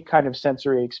have any kind of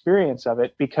sensory experience of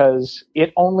it because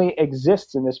it only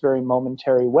exists in this very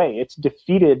momentary way. It's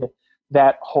defeated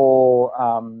that whole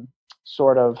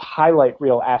sort of highlight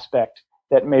reel aspect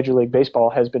that Major League Baseball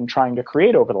has been trying to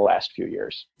create over the last few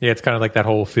years. Yeah, it's kind of like that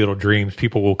whole Field of Dreams.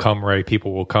 People will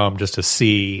come just to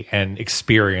see and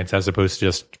experience as opposed to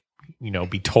just,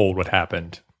 be told what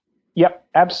happened. Yep,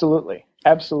 absolutely.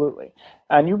 Absolutely.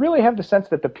 And you really have the sense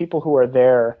that the people who are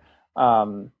there,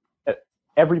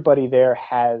 everybody there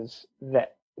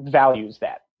values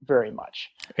that very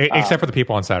much. Except for the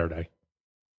people on Saturday.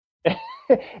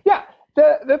 Yeah.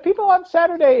 The people on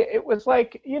Saturday, it was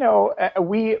like,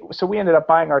 we ended up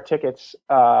buying our tickets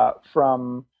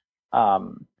from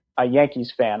a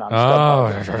Yankees fan on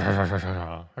Oh,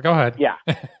 go ahead. Yeah.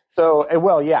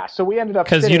 So we ended up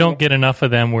because you don't get enough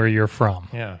of them where you're from.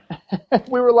 Yeah.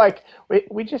 We were like,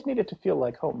 we just needed to feel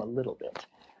like home a little bit.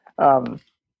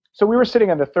 So we were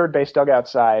sitting on the third base dugout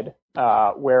side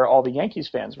where all the Yankees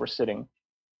fans were sitting.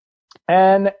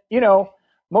 And,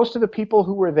 most of the people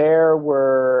who were there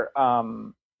were,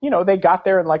 they got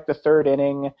there in like the third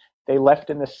inning. They left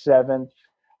in the seventh.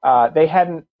 They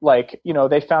hadn't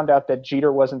they found out that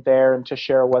Jeter wasn't there and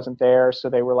Teixeira wasn't there, so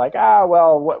they were like,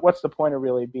 well, what's the point of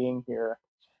really being here?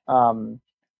 And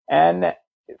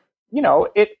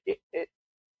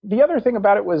the other thing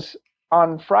about it was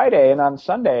on Friday and on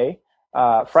Sunday.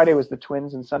 Friday was the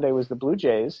Twins and Sunday was the Blue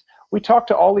Jays. We talked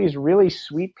to all these really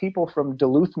sweet people from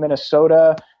Duluth,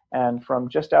 Minnesota, and from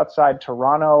just outside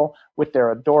Toronto with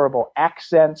their adorable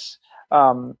accents.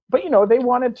 But they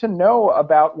wanted to know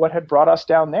about what had brought us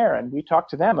down there, and we talked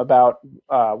to them about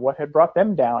what had brought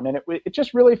them down. And it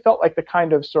just really felt like the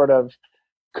kind of sort of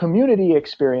community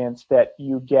experience that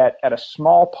you get at a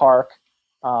small park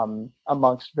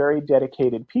amongst very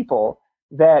dedicated people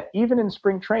that even in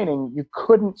spring training, you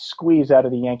couldn't squeeze out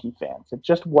of the Yankee fans. It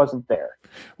just wasn't there.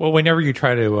 Well, whenever you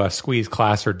try to squeeze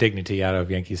class or dignity out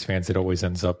of Yankees fans, it always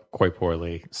ends up quite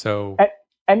poorly. So,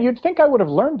 and you'd think I would have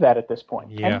learned that at this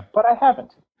point, but I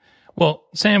haven't. Well,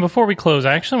 Sam, before we close,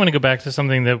 I actually want to go back to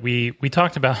something that we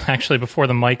talked about actually before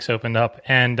the mics opened up,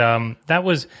 and that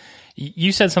was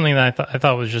you said something that I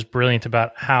thought was just brilliant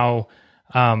about how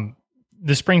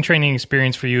the spring training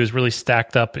experience for you is really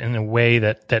stacked up in a way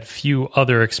that few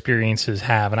other experiences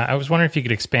have. And I was wondering if you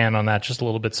could expand on that just a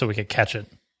little bit so we could catch it.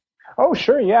 Oh,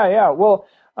 sure. Yeah. Well,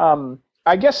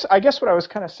 I guess what I was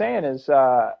kind of saying is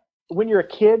when you're a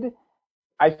kid,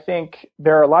 I think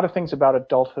there are a lot of things about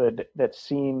adulthood that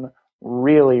seem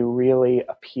really, really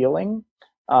appealing.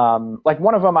 Like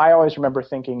one of them I always remember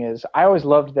thinking is I always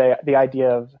loved the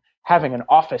idea of having an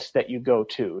office that you go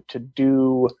to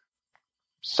do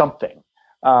something.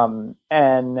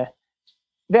 And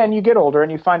then you get older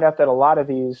and you find out that a lot of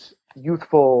these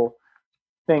youthful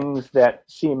things that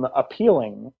seem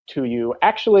appealing to you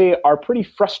actually are pretty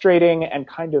frustrating and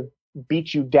kind of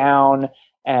beat you down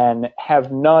and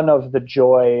have none of the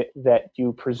joy that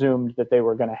you presumed that they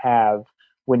were going to have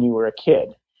when you were a kid,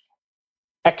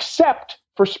 except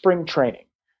for spring training.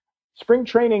 Spring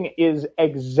training is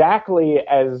exactly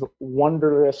as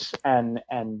wondrous and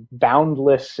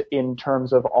boundless in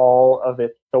terms of all of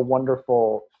the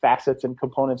wonderful facets and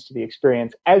components to the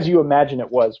experience as you imagine it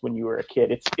was when you were a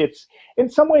kid. It's in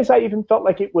some ways I even felt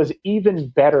like it was even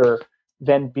better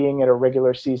than being at a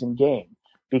regular season game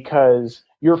because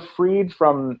you're freed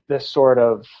from this sort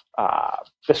of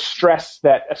the stress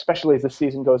that, especially as the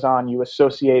season goes on, you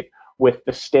associate with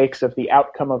the stakes of the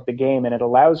outcome of the game, and it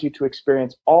allows you to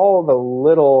experience all the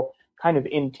little kind of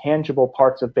intangible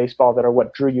parts of baseball that are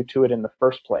what drew you to it in the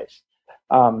first place.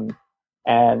 And,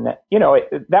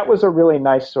 that was a really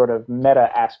nice sort of meta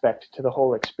aspect to the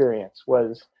whole experience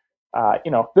was,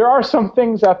 there are some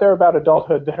things out there about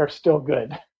adulthood that are still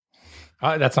good.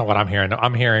 That's not what I'm hearing.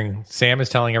 I'm hearing Sam is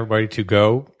telling everybody to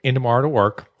go in tomorrow to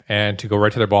work and to go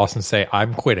right to their boss and say,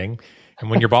 I'm quitting. And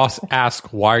when your boss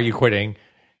asks, why are you quitting?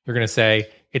 You're going to say,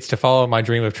 it's to follow my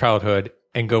dream of childhood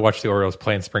and go watch the Orioles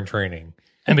play in spring training.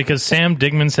 And because Sam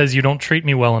Digman says you don't treat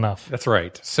me well enough. That's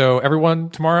right. So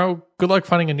everyone, tomorrow, good luck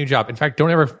finding a new job. In fact,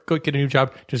 don't ever go get a new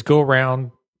job. Just go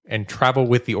around and travel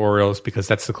with the Orioles because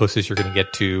that's the closest you're going to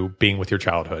get to being with your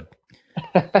childhood.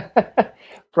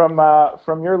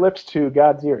 From your lips to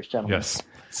God's ears, gentlemen. Yes.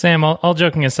 Sam, all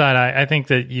joking aside, I think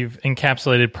that you've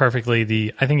encapsulated perfectly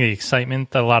the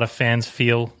excitement that a lot of fans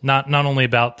feel, not only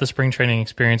about the spring training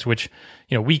experience, which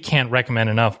we can't recommend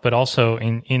enough, but also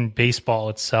in baseball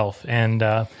itself. And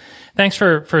thanks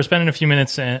for spending a few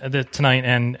minutes tonight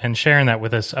and sharing that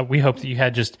with us. We hope that you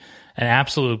had just an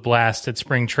absolute blast at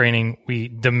spring training. We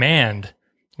demand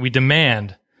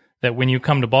that when you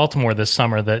come to Baltimore this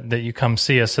summer, that you come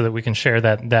see us so that we can share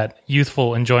that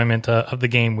youthful enjoyment of the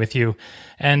game with you.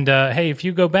 And hey, if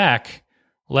you go back,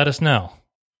 let us know.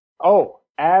 Oh,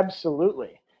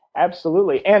 absolutely.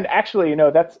 Absolutely. And actually,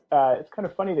 that's it's kind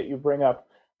of funny that you bring up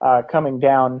coming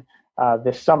down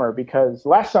this summer because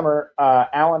last summer,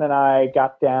 Alan and I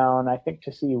got down, I think,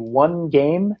 to see one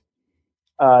game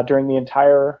during the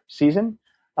entire season,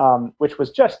 which was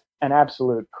just an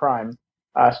absolute crime.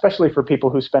 Especially for people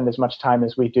who spend as much time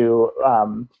as we do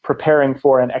preparing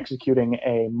for and executing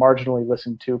a marginally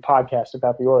listened to podcast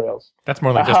about the Orioles. That's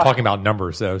more like just talking about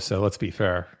numbers, though, so let's be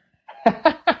fair.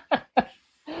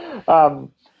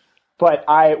 But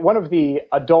one of the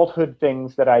adulthood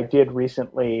things that I did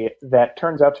recently that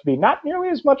turns out to be not nearly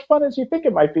as much fun as you think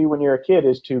it might be when you're a kid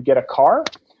is to get a car.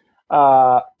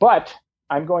 But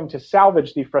I'm going to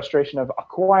salvage the frustration of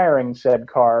acquiring said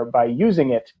car by using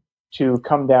it to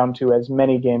come down to as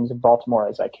many games in Baltimore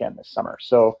as I can this summer.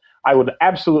 So I would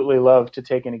absolutely love to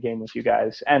take in a game with you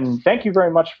guys. And thank you very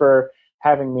much for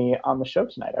having me on the show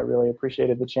tonight. I really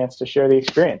appreciated the chance to share the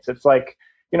experience. It's like,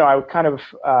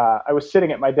 I was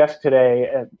sitting at my desk today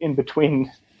in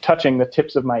between touching the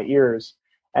tips of my ears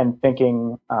and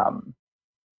thinking,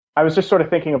 I was just sort of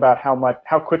thinking about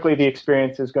how quickly the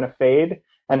experience is going to fade,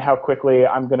 and how quickly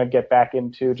I'm going to get back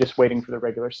into just waiting for the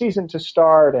regular season to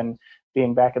start and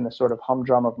being back in the sort of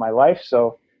humdrum of my life.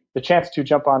 So the chance to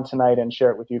jump on tonight and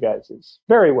share it with you guys is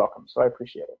very welcome. So I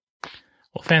appreciate it.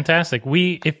 Well, fantastic.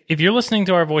 If you're listening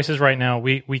to our voices right now,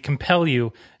 we compel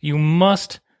you. You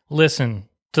must listen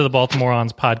to the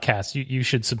Baltimoreans podcast. You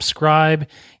should subscribe.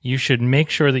 You should make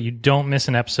sure that you don't miss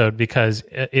an episode, because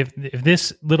if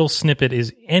this little snippet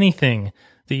is anything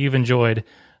that you've enjoyed,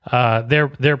 their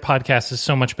podcast is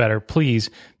so much better. Please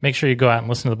make sure you go out and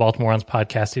listen to the Baltimoreans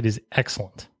podcast. It is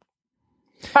excellent.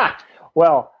 Ha!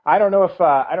 Well, I don't know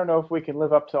if we can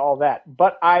live up to all that,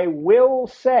 but I will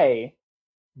say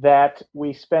that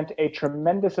we spent a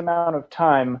tremendous amount of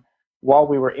time while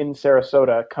we were in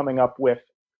Sarasota coming up with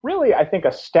really, I think,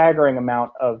 a staggering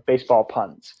amount of baseball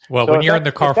puns. Well, so when you're in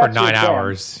the car for 9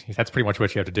 hours, that's pretty much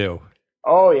what you have to do.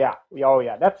 Oh yeah.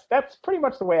 That's pretty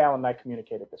much the way Alan and I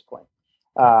communicate at this point.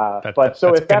 If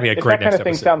that kind of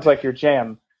thing sounds like your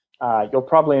jam, you'll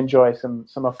probably enjoy some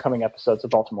upcoming episodes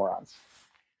of Baltimoreans.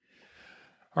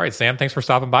 All right, Sam, thanks for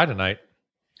stopping by tonight.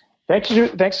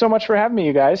 Thanks so much for having me,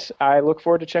 you guys. I look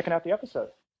forward to checking out the episode.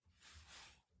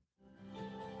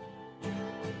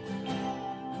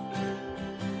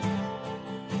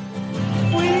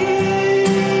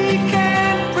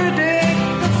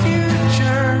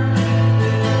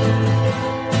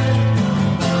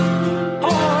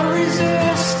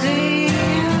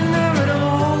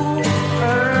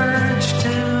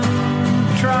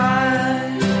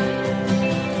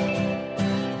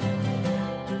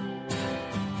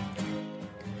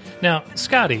 Now,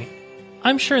 Scotty,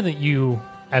 I'm sure that you,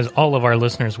 as all of our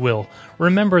listeners will,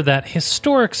 remember that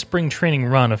historic spring training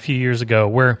run a few years ago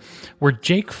where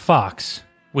Jake Fox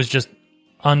was just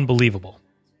unbelievable.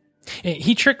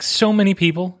 He tricked so many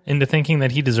people into thinking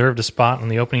that he deserved a spot on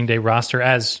the opening day roster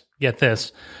as, get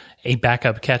this, a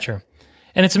backup catcher.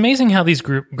 And it's amazing how these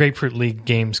Grapefruit League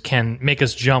games can make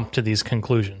us jump to these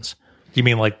conclusions. You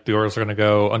mean like the Orioles are going to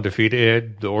go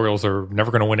undefeated? The Orioles are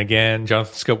never going to win again?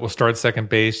 Jonathan Scope will start second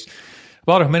base.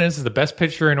 Abaldo Jimenez is the best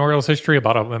pitcher in Orioles history.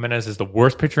 Abaldo Jimenez is the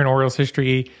worst pitcher in Orioles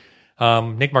history.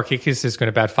 Nick Markakis is going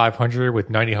to bat 500 with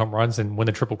 90 home runs and win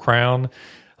the Triple Crown.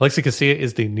 Alexi Casilla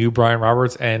is the new Brian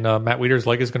Roberts, and Matt Wieters'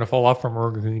 leg is going to fall off, and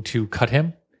we're going to cut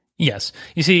him. Yes.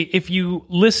 You see, if you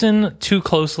listen too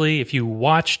closely, if you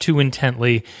watch too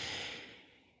intently,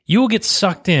 you will get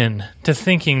sucked in to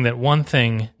thinking that one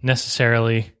thing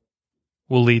necessarily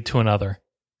will lead to another.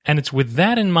 And it's with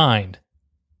that in mind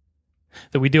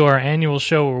that we do our annual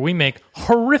show where we make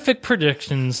horrific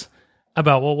predictions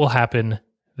about what will happen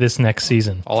this next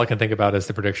season. All I can think about is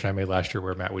the prediction I made last year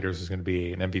where Matt Wieters was going to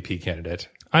be an MVP candidate.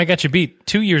 I got you beat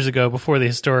 2 years ago before the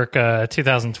historic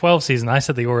 2012 season. I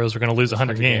said the Orioles were going to lose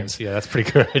 100 games. Yeah, that's pretty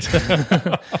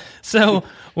good. So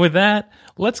with that,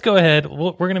 let's go ahead.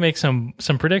 We're going to make some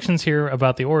predictions here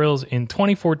about the Orioles in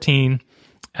 2014.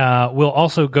 We'll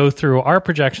also go through our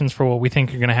projections for what we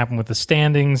think are going to happen with the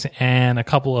standings and a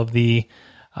couple of the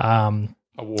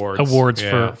awards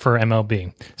for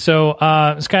MLB. So,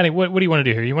 Scotty, what do you want to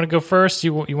do here? You want to go first?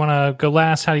 You want to go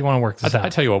last? How do you want to work this out? I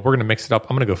tell you what, we're going to mix it up.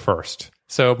 I'm going to go first.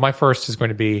 So my first is going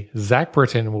to be Zach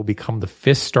Britton will become the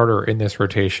fifth starter in this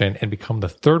rotation and become the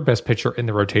third best pitcher in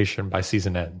the rotation by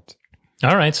season end.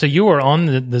 All right, so you are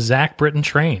on the Zach Britton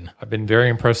train. I've been very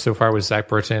impressed so far with Zach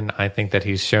Britton. I think that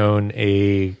he's shown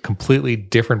a completely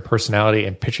different personality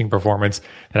and pitching performance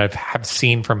that I have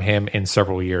seen from him in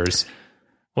several years.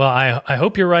 Well, I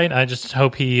hope you're right. I just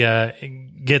hope he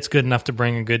gets good enough to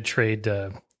bring a good trade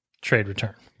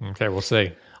return. Okay, we'll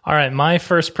see. All right, my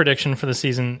first prediction for the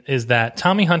season is that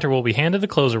Tommy Hunter will be handed the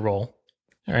closer role.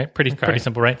 All right, pretty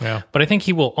simple, right? Yeah. But I think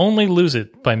he will only lose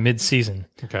it by mid-season.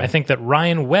 Okay. I think that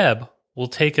Ryan Webb will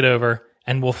take it over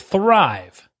and will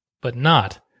thrive, but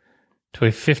not to a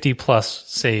 50-plus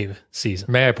save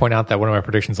season. May I point out that one of my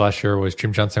predictions last year was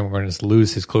Jim Johnson was going to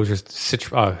lose his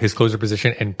closer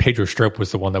position, and Pedro Strop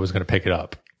was the one that was going to pick it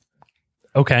up.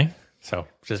 Okay. So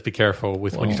just be careful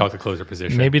when you talk the closer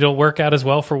position. Maybe it'll work out as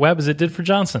well for Webb as it did for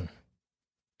Johnson.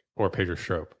 Or Pedro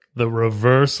Strop. The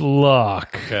reverse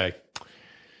lock. Okay.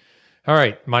 All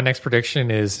right. My next prediction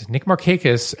is Nick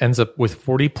Markakis ends up with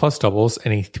 40-plus doubles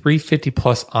and a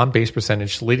 350-plus on-base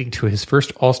percentage, leading to his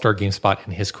first All-Star game spot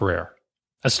in his career.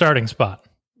 A starting spot.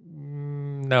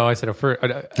 No, I said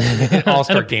an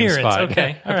All-Star game spot.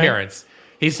 Okay. Appearance.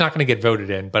 Right. He's not going to get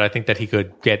voted in, but I think that he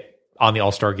could get on the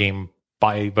All-Star game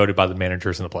voted by the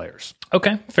managers and the players.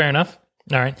 Okay, fair enough.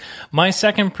 All right. My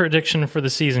second prediction for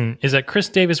the season is that Chris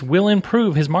Davis will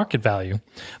improve his market value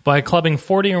by clubbing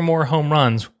 40 or more home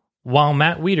runs, while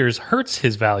Matt Wieters hurts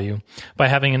his value by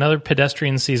having another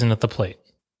pedestrian season at the plate.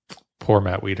 Poor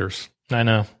Matt Wieters. I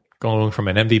know. Going from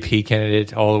an MVP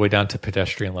candidate all the way down to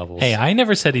pedestrian levels. Hey, I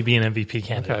never said he'd be an MVP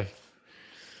candidate.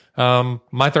 Okay.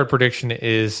 My third prediction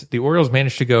is the Orioles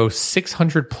managed to go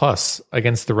 600 plus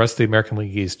against the rest of the American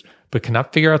League East, but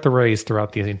cannot figure out the Rays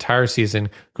throughout the entire season,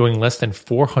 going less than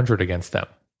 400 against them.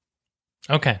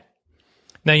 Okay.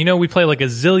 Now, we play like a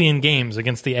zillion games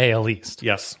against the AL East.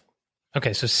 Yes.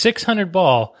 Okay, so 600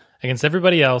 ball against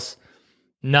everybody else,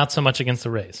 not so much against the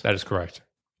Rays. That is correct.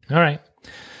 All right.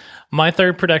 My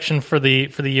third prediction for the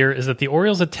year is that the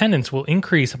Orioles' attendance will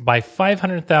increase by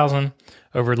 500,000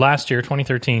 over last year,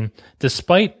 2013,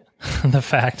 despite the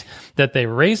fact that they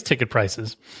raised ticket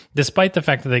prices, despite the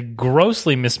fact that they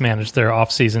grossly mismanaged their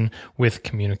offseason with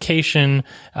communication.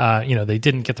 They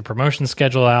didn't get the promotion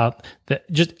schedule out.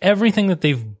 Just everything that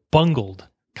they've bungled.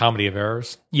 Comedy of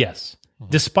errors. Yes.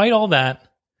 Despite all that,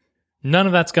 none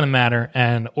of that's going to matter,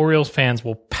 and Orioles fans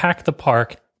will pack the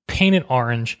park, paint it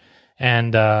orange,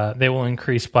 and they will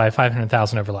increase by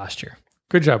 500,000 over last year.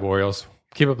 Good job, Orioles.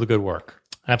 Keep up the good work.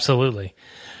 Absolutely.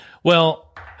 Well,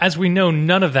 as we know,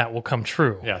 none of that will come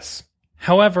true. Yes.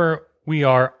 However, we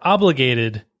are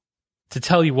obligated to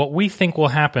tell you what we think will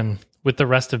happen with the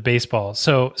rest of baseball.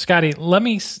 So, Scotty, let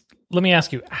me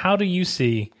ask you, how do you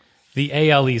see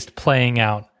the AL East playing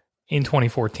out in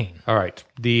 2014? All right.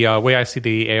 The way I see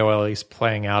the AL East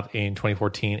playing out in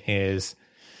 2014 is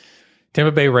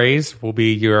Tampa Bay Rays will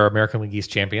be your American League East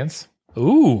champions.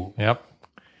 Ooh. Yep.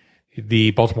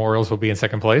 The Baltimore Orioles will be in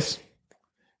second place.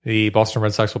 The Boston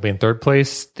Red Sox will be in third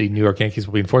place. The New York Yankees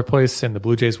will be in fourth place, and the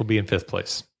Blue Jays will be in fifth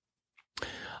place.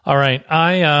 All right.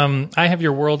 I have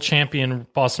your world champion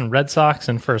Boston Red Sox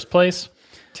in first place.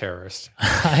 Terrorist.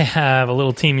 I have a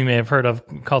little team you may have heard of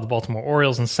called the Baltimore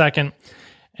Orioles in second,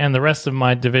 and the rest of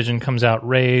my division comes out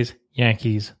Rays,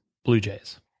 Yankees, Blue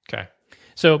Jays. Okay.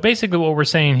 So basically what we're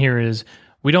saying here is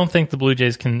we don't think the Blue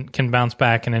Jays can bounce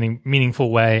back in any meaningful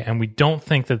way, and we don't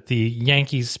think that the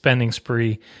Yankees spending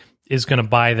spree is going to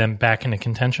buy them back into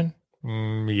contention.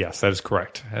 Yes, that is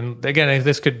correct. And again,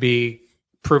 this could be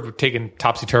taken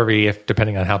topsy-turvy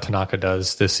depending on how Tanaka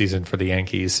does this season for the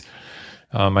Yankees.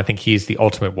 I think he's the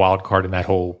ultimate wild card in that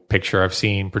whole picture. I've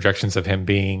seen projections of him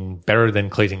being better than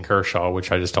Clayton Kershaw,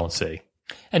 which I just don't see.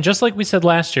 And just like we said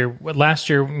last year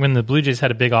when the Blue Jays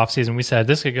had a big offseason, we said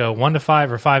this could go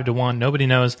 1-5 or 5-1. Nobody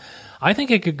knows. I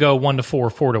think it could go 1-4 or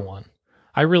 4-1.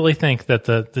 I really think that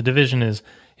the division is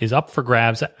up for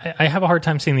grabs. I have a hard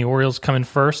time seeing the Orioles come in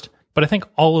first, but I think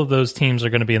all of those teams are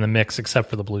going to be in the mix except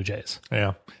for the Blue Jays.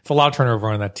 Yeah. It's a lot of turnover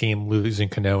on that team, losing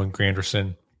Cano and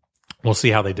Granderson. We'll see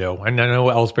how they do. And I know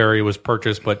Ellsbury was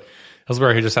purchased, but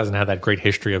Ellsbury just hasn't had that great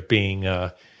history of being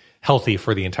healthy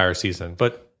for the entire season.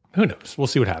 But who knows? We'll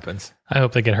see what happens. I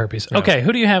hope they get herpes. Yeah. Okay,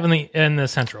 who do you have in the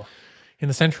Central? In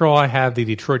the Central, I have the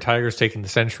Detroit Tigers taking the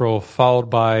Central, followed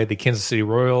by the Kansas City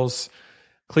Royals,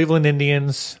 Cleveland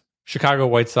Indians, Chicago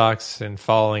White Sox, and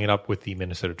following it up with the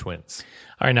Minnesota Twins.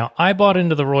 All right, now I bought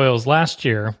into the Royals last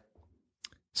year,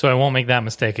 so I won't make that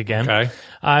mistake again. Okay.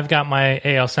 I've got my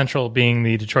AL Central being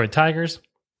the Detroit Tigers,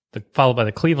 followed by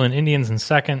the Cleveland Indians in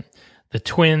second, the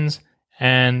Twins,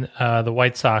 and the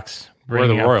White Sox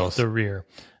bringing the up Royals. the rear.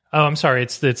 Oh, I'm sorry.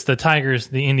 It's the Tigers,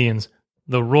 the Indians,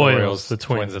 the Royals, the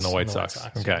Twins, and the White Sox.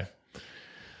 Okay.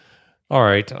 All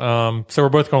right. So we're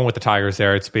both going with the Tigers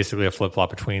there. It's basically a flip-flop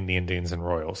between the Indians and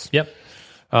Royals. Yep.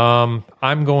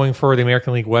 I'm going for the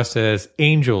American League West as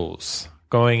Angels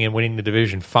going and winning the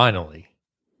division finally.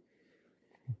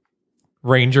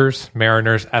 Rangers,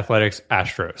 Mariners, Athletics,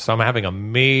 Astros. So I'm having a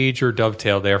major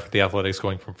dovetail there for the Athletics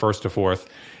going from first to fourth.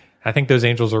 I think those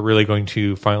Angels are really going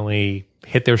to finally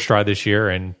hit their stride this year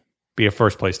and be a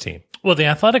first-place team. Well, the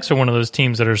Athletics are one of those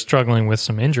teams that are struggling with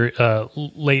some injury,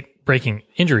 late-breaking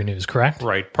injury news, correct?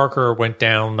 Right. Parker went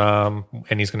down,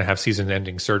 and he's going to have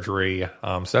season-ending surgery.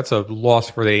 So that's a loss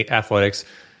for the Athletics.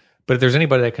 But if there's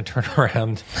anybody that can turn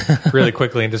around really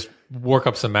quickly and just work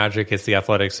up some magic, it's the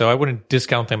Athletics. So I wouldn't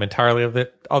discount them entirely of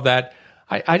that.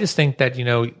 I just think that,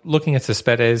 looking at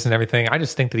Cespedes and everything, I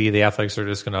just think that the Athletics are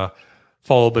just going to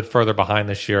fall a little bit further behind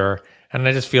this year. And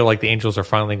I just feel like the Angels are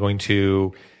finally going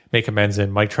to make amends,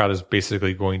 and Mike Trout is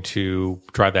basically going to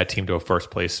drive that team to a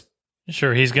first place.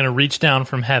 Sure, he's going to reach down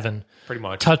from heaven, pretty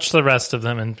much, touch the rest of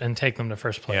them, and take them to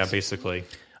first place. Yeah, basically.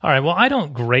 All right, well, I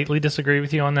don't greatly disagree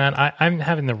with you on that. I'm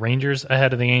having the Rangers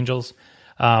ahead of the Angels,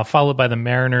 followed by the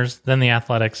Mariners, then the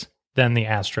Athletics, then the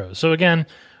Astros. So again,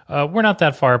 we're not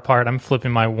that far apart. I'm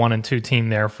flipping my 1 and 2 team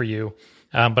there for you,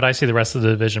 but I see the rest of the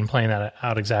division playing that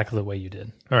out exactly the way you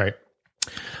did. All right.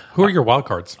 Who are your wild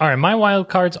cards? All right, my wild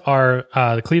cards are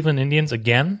the Cleveland Indians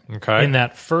again. Okay. In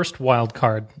that first wild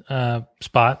card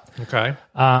spot. Okay.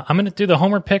 I'm going to do the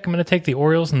homer pick. I'm going to take the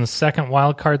Orioles in the second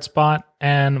wild card spot,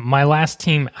 and my last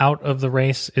team out of the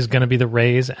race is going to be the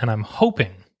Rays, and I'm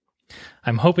hoping,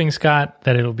 Scott,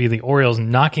 that it'll be the Orioles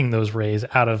knocking those Rays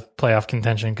out of playoff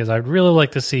contention, because I'd really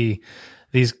like to see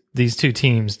these two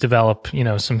teams develop,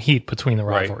 some heat between the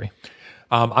rivalry. Right.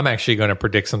 I'm actually going to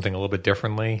predict something a little bit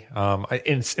differently.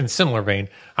 In similar vein,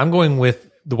 I'm going with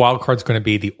the wild card's going to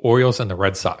be the Orioles and the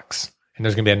Red Sox. And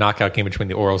there's going to be a knockout game between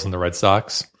the Orioles and the Red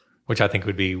Sox, which I think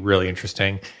would be really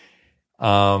interesting.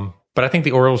 But I think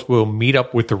the Orioles will meet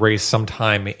up with the Rays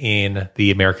sometime in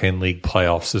the American League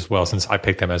playoffs as well, since I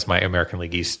picked them as my American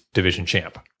League East division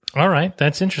champ. All right.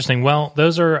 That's interesting. Well,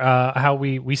 those are how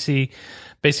we see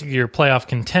basically your playoff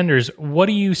contenders. What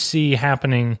do you see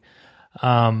happening?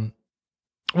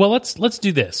 Well, let's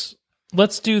do this.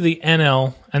 Let's do the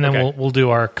NL, and then we'll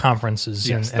do our conferences.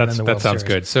 Yes, and then the World that sounds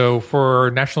Series. good. So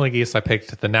for National League East, I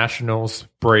picked the Nationals,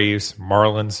 Braves,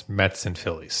 Marlins, Mets, and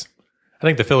Phillies. I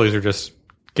think the Phillies are just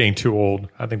getting too old.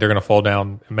 I think they're going to fall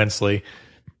down immensely.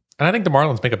 And I think the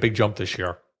Marlins make a big jump this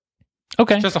year.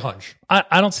 Okay. Just a hunch.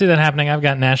 I don't see that happening. I've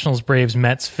got Nationals, Braves,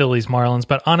 Mets, Phillies, Marlins.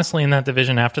 But honestly, in that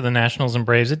division after the Nationals and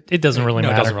Braves, it doesn't really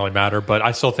matter. It doesn't really matter. But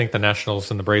I still think the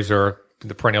Nationals and the Braves are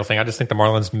the perennial thing. I just think the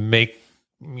Marlins make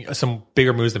some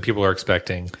bigger moves than people are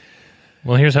expecting.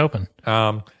 Well, here's hoping.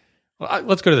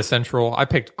 Let's go to the Central. I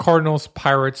picked Cardinals,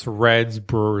 Pirates, Reds,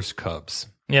 Brewers, Cubs.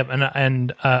 Yep.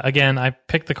 And again, I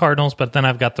picked the Cardinals, but then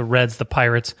I've got the Reds, the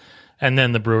Pirates, and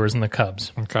then the Brewers and the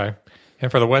Cubs. Okay. And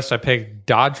for the West, I picked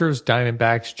Dodgers,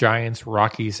 Diamondbacks, Giants,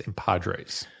 Rockies, and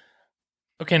Padres.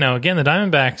 Okay, now again, the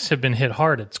Diamondbacks have been hit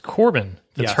hard. It's Corbin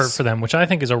that's hurt for them, which I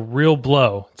think is a real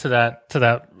blow to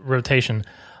that rotation.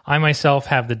 I myself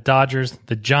have the Dodgers,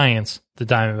 the Giants, the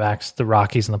Diamondbacks, the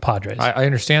Rockies, and the Padres. I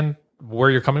understand where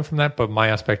you're coming from that, but my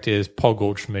aspect is Paul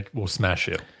Goldschmidt will smash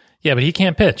you. Yeah, but he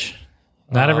can't pitch.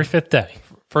 Not every fifth day.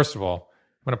 First of all,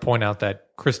 I'm going to point out that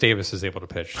Chris Davis is able to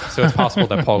pitch. So it's possible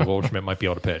that Paul Goldschmidt might be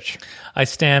able to pitch. I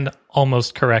stand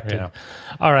almost corrected. Yeah.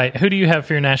 All right. Who do you have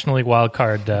for your National League wild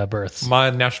card berths? My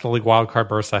National League wildcard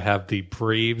berths, I have the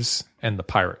Braves and the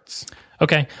Pirates.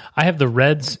 Okay. I have the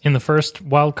Reds in the first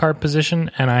wild card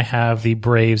position, and I have the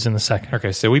Braves in the second.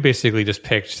 Okay, so we basically just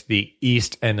picked the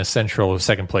East and the Central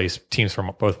second place teams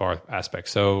from both of our aspects.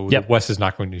 So the West is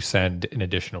not going to send an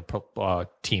additional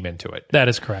team into it. That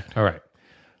is correct. All right.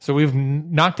 So we've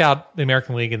knocked out the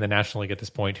American League and the National League at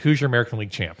this point. Who's your American League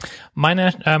champ? My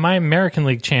American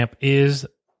League champ is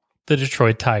the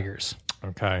Detroit Tigers.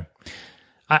 Okay.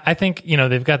 I think,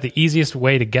 they've got the easiest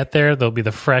way to get there. They'll be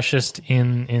the freshest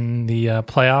in the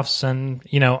playoffs. And,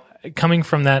 coming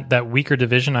from that weaker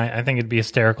division, I think it'd be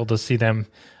hysterical to see them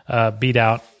beat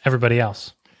out everybody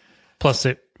else. Plus,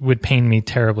 it would pain me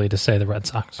terribly to say the Red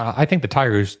Sox. I think the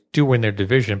Tigers do win their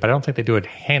division, but I don't think they do it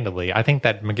handily. I think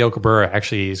that Miguel Cabrera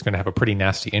actually is going to have a pretty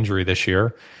nasty injury this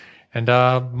year. And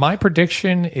my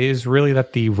prediction is really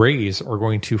that the Rays are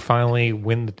going to finally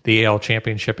win the AL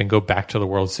championship and go back to the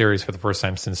World Series for the first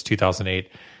time since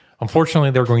 2008.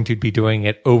 Unfortunately, they're going to be doing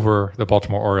it over the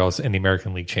Baltimore Orioles in the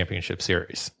American League Championship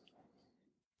Series.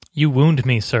 You wound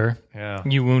me, sir. Yeah.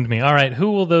 You wound me. All right.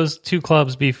 Who will those two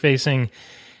clubs be facing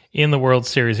in the World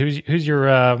Series? Who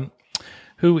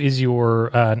is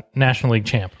your National League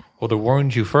champ? Well, to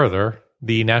wound you further,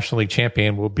 the National League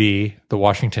champion will be the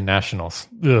Washington Nationals.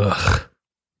 Ugh.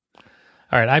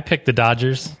 All right, I picked the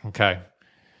Dodgers. Okay.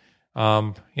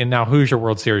 And now who's your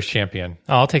World Series champion?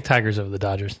 Oh, I'll take Tigers over the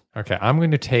Dodgers. Okay, I'm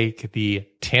going to take the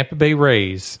Tampa Bay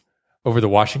Rays over the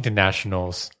Washington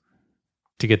Nationals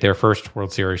to get their first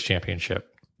World Series championship.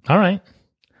 All right.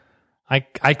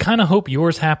 I kind of hope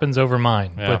yours happens over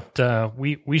mine, but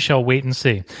we shall wait and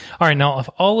see. All right, now if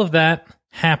all of that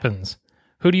happens,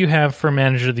 who do you have for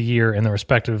Manager of the Year in the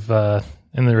respective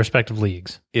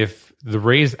leagues? If the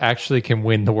Rays actually can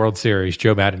win the World Series,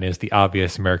 Joe Madden is the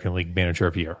obvious American League Manager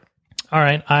of the Year. All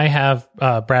right, I have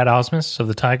Brad Osmus of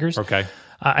the Tigers. Okay.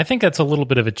 I think that's a little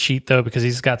bit of a cheat, though, because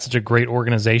he's got such a great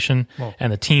organization,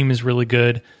 and the team is really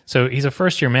good. So he's a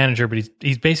first-year manager, but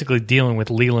he's basically dealing with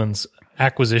Leland's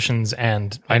acquisitions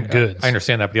and goods. I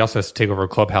understand that, but he also has to take over a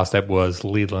clubhouse that was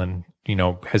Leland,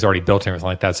 has already built and everything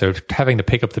like that. So having to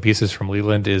pick up the pieces from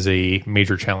Leland is a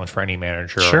major challenge for any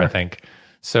manager, I think.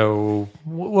 So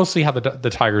we'll see how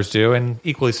the Tigers do, and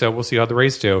equally so, we'll see how the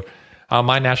Rays do.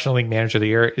 My National League Manager of the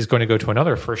Year is going to go to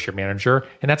another first-year manager,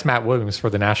 and that's Matt Williams for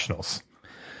the Nationals.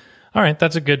 All right,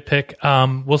 that's a good pick.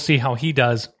 We'll see how he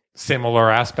does. similar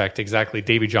aspect. Exactly.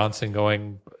 Davey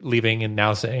Johnson leaving and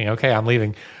now saying, okay, I'm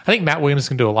leaving. I think Matt Williams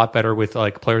can do a lot better with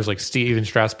like players like Steven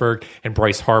Strasburg and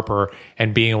Bryce Harper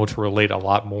and being able to relate a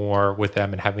lot more with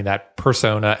them and having that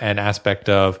persona and aspect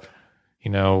of,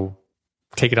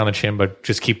 take it on the chin, but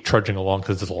just keep trudging along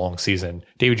because it's a long season.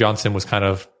 Davey Johnson was kind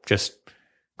of just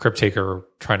crypt taker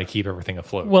trying to keep everything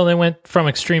afloat. Well, they went from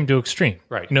extreme to extreme.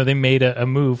 Right. They made a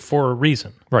move for a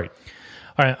reason. Right.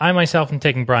 All right, I myself am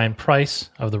taking Brian Price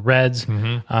of the Reds.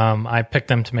 I picked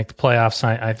them to make the playoffs.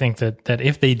 I think that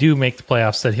if they do make the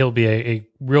playoffs, that he'll be a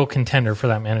real contender for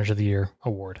that Manager of the Year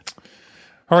award.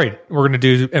 All right, we're going to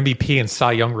do MVP and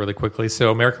Cy Young really quickly.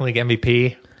 So American League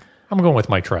MVP, I'm going with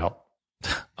Mike Trout.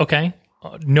 Okay,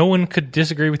 no one could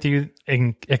disagree with you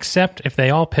except if they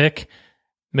all pick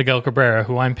Miguel Cabrera,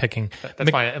 who I'm picking.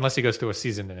 That's fine, unless he goes through a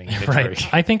season-ending injury.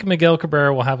 Right. I think Miguel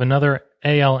Cabrera will have another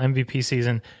AL MVP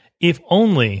season, if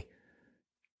only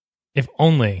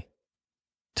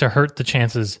to hurt the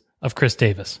chances of Chris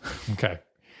Davis. Okay.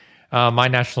 My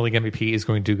National League MVP is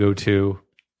going to go to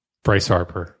Bryce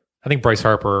Harper. I think Bryce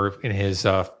Harper, in his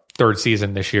third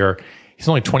season this year, he's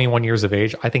only 21 years of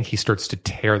age. I think he starts to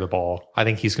tear the ball. I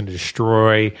think he's going to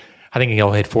destroy. I think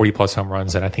he'll hit 40-plus home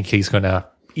runs, and I think he's going to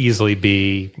easily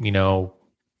be,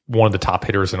 one of the top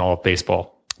hitters in all of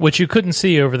baseball. Which you couldn't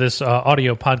see over this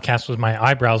audio podcast was my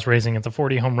eyebrows raising at the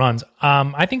 40 home runs.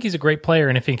 I think he's a great player,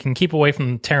 and if he can keep away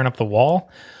from tearing up the wall,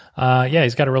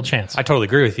 he's got a real chance. I totally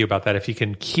agree with you about that. If he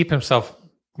can keep himself,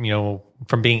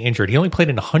 from being injured. He only played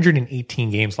in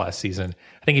 118 games last season.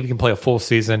 I think if you can play a full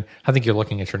season, I think you're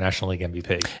looking at your National League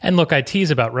MVP. And look, I tease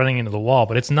about running into the wall,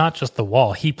 but it's not just the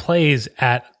wall. He plays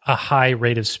at a high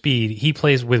rate of speed. He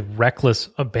plays with reckless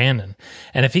abandon.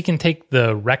 And if he can take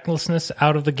the recklessness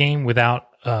out of the game without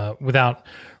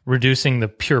reducing the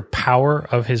pure power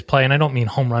of his play, and I don't mean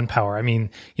home run power. I mean,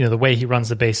 the way he runs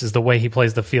the bases, the way he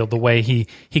plays the field, the way he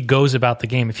goes about the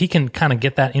game. If he can kind of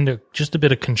get that into just a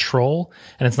bit of control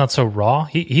and it's not so raw,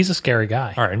 he's a scary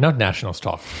guy. All right, no Nationals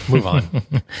talk. Move on.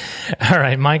 All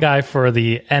right, my guy for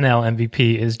the NL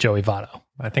MVP is Joey Votto.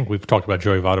 I think we've talked about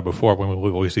Joey Votto before when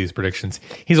we always do these predictions.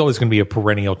 He's always going to be a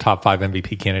perennial top 5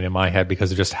 MVP candidate in my head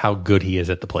because of just how good he is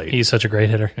at the plate. He's such a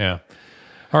great hitter. Yeah.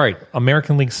 All right,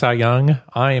 American League Cy Young.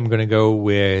 I am going to go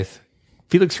with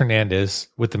Felix Hernandez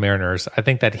with the Mariners. I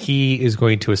think that he is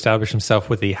going to establish himself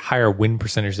with a higher win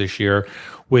percentage this year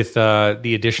with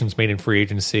the additions made in free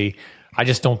agency. I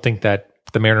just don't think that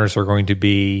the Mariners are going to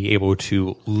be able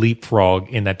to leapfrog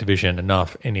in that division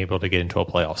enough and able to get into a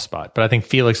playoff spot. But I think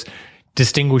Felix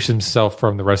distinguished himself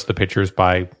from the rest of the pitchers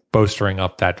by bolstering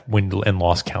up that win and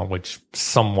loss count, which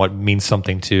somewhat means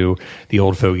something to the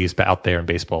old fogies out there in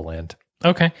baseball land.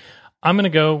 Okay. I'm going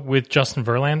to go with Justin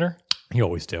Verlander. You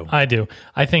always do. I do.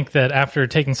 I think that after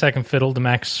taking second fiddle to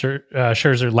Max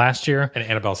Scherzer last year. And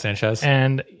Anibal Sanchez.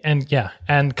 And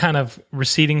kind of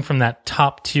receding from that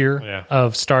top tier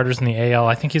of starters in the AL,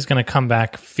 I think he's going to come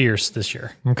back fierce this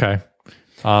year. Okay.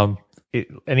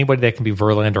 Anybody that can be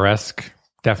Verlander-esque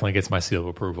definitely gets my seal of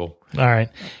approval. All right.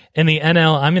 In the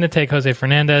NL, I'm going to take Jose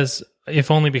Fernandez, if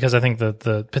only because I think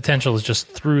the potential is just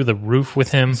through the roof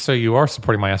with him. So you are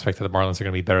supporting my aspect that the Marlins are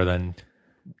going to be better than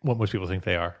what most people think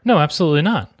they are? No, absolutely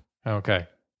not. Okay.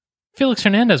 Felix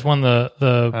Hernandez won the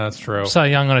that's true. Cy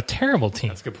Young on a terrible team.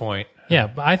 That's a good point. Yeah,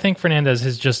 but I think Fernandez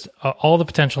has just all the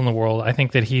potential in the world. I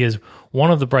think that he is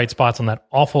one of the bright spots on that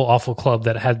awful, awful club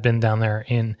that had been down there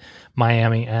in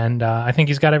Miami. And I think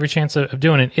he's got every chance of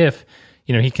doing it if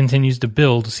he continues to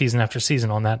build season after season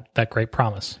on that great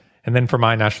promise. And then for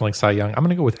my National League Cy Young, I'm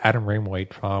going to go with Adam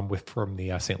Wainwright from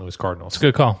the St. Louis Cardinals. It's a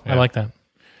good call. Yeah. I like that.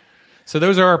 So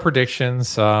those are our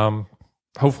predictions.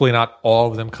 Hopefully not all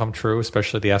of them come true,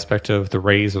 especially the aspect of the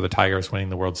Rays or the Tigers winning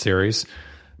the World Series.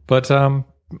 But,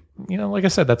 like I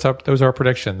said, those are our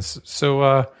predictions.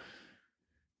 So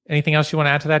anything else you want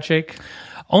to add to that, Jake?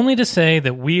 Only to say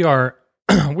that we're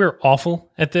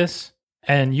awful at this,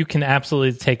 and you can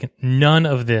absolutely take none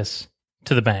of this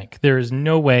to the bank. There is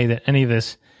no way that any of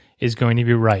this is going to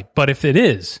be right. But if it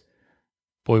is,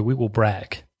 boy, we will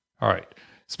brag. All right.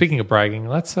 Speaking of bragging,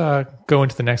 let's go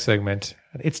into the next segment.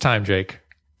 It's time, Jake.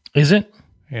 Is it?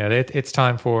 Yeah, it's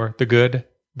time for the good,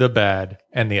 the bad,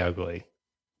 and the ugly.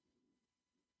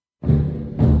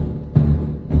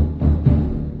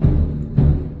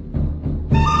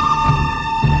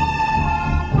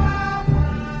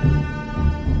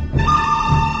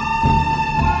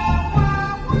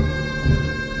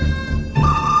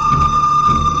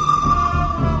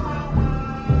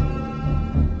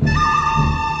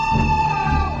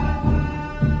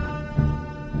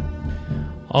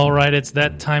 All right, it's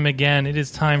that time again. It is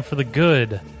time for the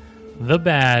good, the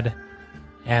bad,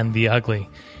 and the ugly.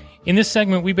 In this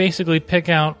segment, we basically pick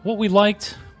out what we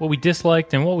liked, what we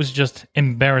disliked, and what was just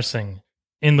embarrassing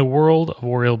in the world of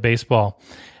Oriole baseball.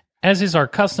 As is our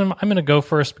custom, I'm going to go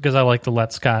first because I like to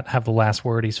let Scott have the last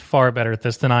word. He's far better at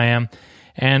this than I am.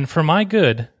 And for my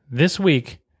good, this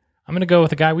week, I'm going to go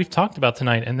with a guy we've talked about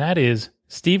tonight, and that is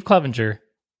Steve Clevenger,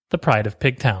 the pride of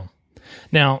Pigtown.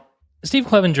 Now, Steve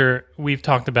Clevenger, we've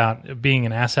talked about being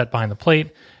an asset behind the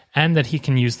plate and that he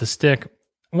can use the stick.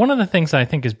 One of the things that I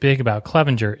think is big about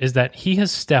Clevenger is that he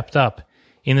has stepped up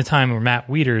in the time where Matt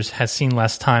Wieters has seen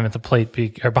less time at the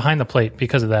plate or behind the plate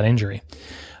because of that injury.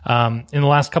 In the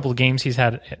last couple of games, he's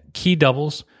had key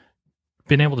doubles,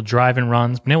 been able to drive in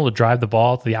runs, been able to drive the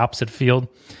ball to the opposite field,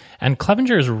 and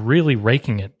Clevenger is really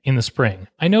raking it in the spring.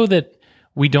 I know that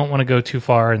we don't want to go too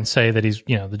far and say that he's,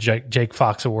 the Jake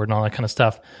Fox Award and all that kind of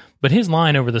stuff, but his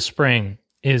line over the spring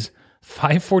is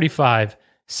 545,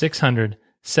 600,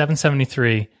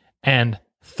 773, and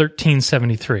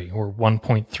 1373, or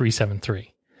 1.373.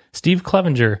 Steve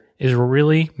Clevenger is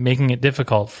really making it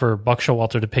difficult for Buck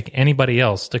Showalter to pick anybody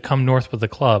else to come north with the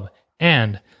club,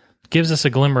 and gives us a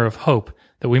glimmer of hope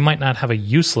that we might not have a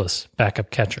useless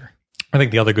backup catcher. I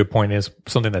think the other good point is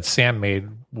something that Sam made,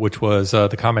 which was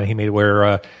the comment he made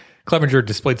where Clevenger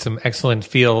displayed some excellent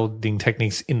fielding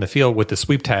techniques in the field with the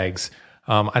sweep tags.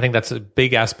 I think that's a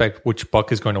big aspect which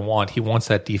Buck is going to want. He wants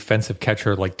that defensive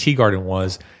catcher like Teagarden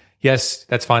was. Yes,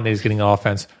 that's fine that he's getting the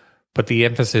offense, but the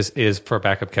emphasis is for a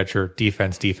backup catcher,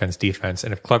 defense, defense, defense.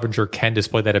 And if Clevenger can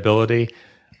display that ability,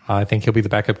 I think he'll be the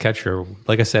backup catcher.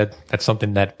 Like I said, that's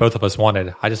something that both of us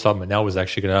wanted. I just thought Manel was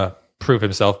actually going to prove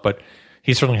himself, but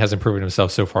he certainly hasn't proven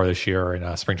himself so far this year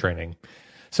in spring training.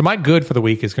 So my good for the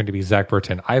week is going to be Zach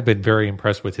Britton. I've been very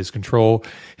impressed with his control.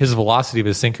 His velocity of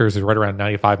his sinkers is right around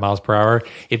 95 miles per hour.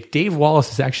 If Dave Wallace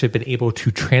has actually been able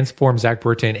to transform Zach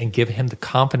Britton and give him the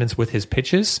confidence with his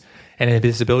pitches and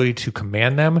his ability to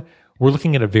command them, we're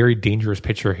looking at a very dangerous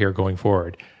pitcher here going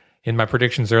forward. In my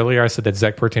predictions earlier, I said that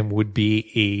Zach Britton would be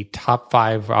a top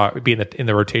five, be in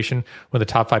the rotation, one of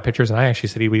the top five pitchers, and I actually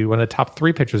said he'd be one of the top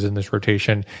three pitchers in this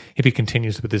rotation if he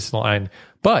continues with this line.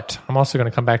 But I'm also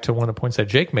going to come back to one of the points that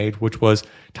Jake made, which was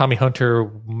Tommy Hunter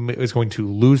is going to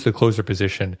lose the closer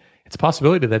position. It's a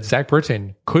possibility that Zach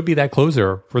Britton could be that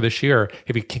closer for this year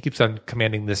if he keeps on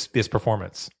commanding this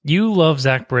performance. You love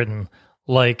Zach Britton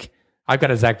like... I've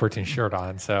got a Zach Britton shirt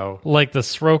on, so... Like the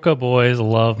Soroka boys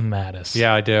love Mattis.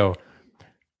 Yeah, I do.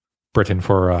 Britton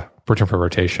for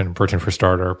rotation, Britton for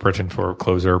starter, Britton for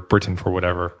closer, Britton for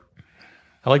whatever.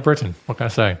 I like Britton. What can I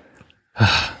say?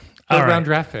 Third round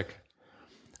draft pick.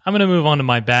 I'm going to move on to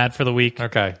my bad for the week.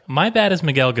 Okay. My bad is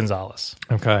Miguel Gonzalez.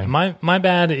 Okay. My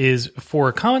bad is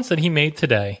for comments that he made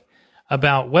today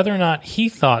about whether or not he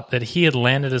thought that he had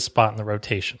landed a spot in the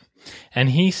rotation. And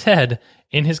he said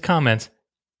in his comments,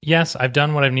 yes, I've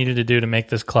done what I've needed to do to make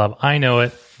this club. I know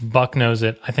it. Buck knows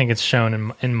it. I think it's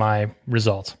shown in my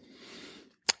results.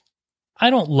 I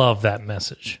don't love that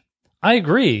message. I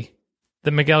agree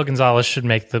that Miguel Gonzalez should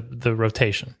make the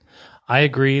rotation. I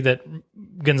agree that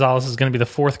Gonzalez is going to be the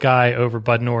fourth guy over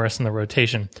Bud Norris in the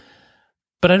rotation.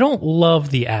 But I don't love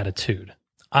the attitude.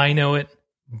 I know it.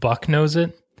 Buck knows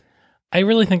it. I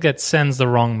really think that sends the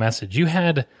wrong message. You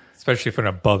had... Especially for an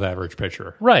above-average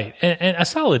pitcher. Right, and a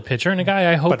solid pitcher, and a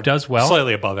guy I hope does well.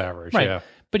 Slightly above average, right. Yeah.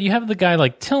 But you have the guy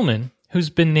like Tillman,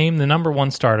 who's been named the number one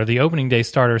starter, the opening day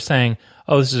starter, saying,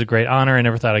 oh, this is a great honor, I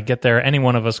never thought I'd get there. Any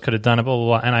one of us could have done it, blah,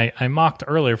 blah, blah. And I mocked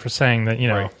earlier for saying that,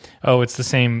 right. Oh, it's the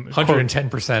same...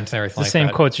 110% and everything the same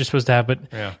quotes you're supposed to have, but,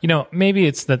 maybe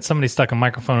it's that somebody stuck a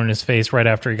microphone in his face right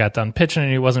after he got done pitching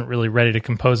and he wasn't really ready to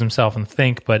compose himself and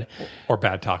think, but... Or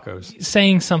bad tacos.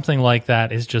 Saying something like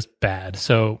that is just bad.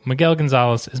 So Miguel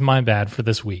Gonzalez is my bad for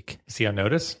this week. Is he on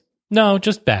notice? No,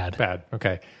 just bad. Bad,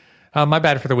 okay. My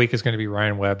bad for the week is going to be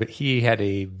Ryan Webb. He had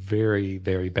a very,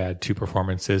 very bad two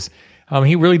performances.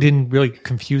 He really didn't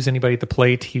confuse anybody at the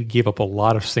plate. He gave up a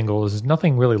lot of singles.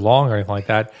 Nothing really long or anything like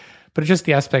that. But it's just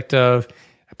the aspect of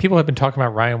people have been talking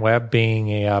about Ryan Webb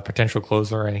being a potential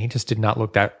closer, and he just did not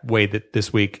look that way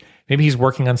this week. Maybe he's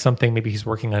working on something. Maybe he's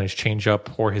working on his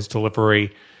changeup or his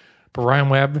delivery. But Ryan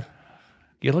Webb,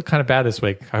 you look kind of bad this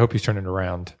week. I hope he's turning it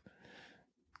around.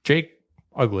 Jake,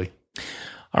 ugly.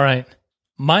 All right.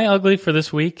 My ugly for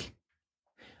this week,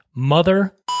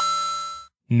 Mother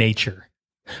Nature.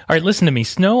 All right, listen to me.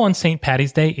 Snow on St.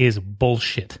 Paddy's Day is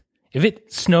bullshit. If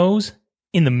it snows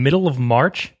in the middle of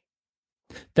March,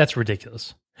 that's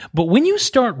ridiculous. But when you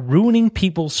start ruining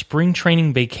people's spring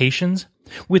training vacations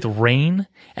with rain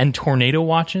and tornado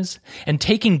watches and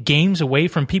taking games away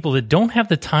from people that don't have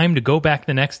the time to go back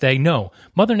the next day, no.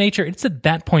 Mother Nature, it's at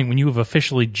that point when you have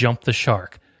officially jumped the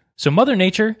shark. So Mother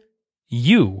Nature,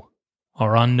 you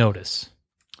are on notice.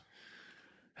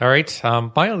 All right.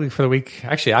 My ugly for the week,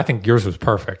 actually, I think yours was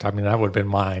perfect. I mean, that would have been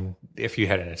mine if you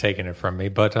hadn't taken it from me.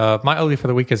 But my ugly for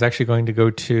the week is actually going to go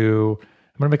to,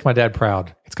 I'm going to make my dad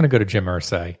proud. It's going to go to Jim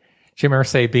Irsay. Jim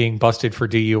Irsay being busted for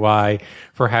DUI,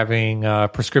 for having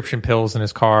prescription pills in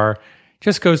his car,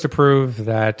 just goes to prove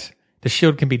that the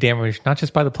shield can be damaged not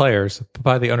just by the players, but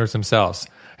by the owners themselves.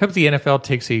 I hope the NFL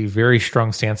takes a very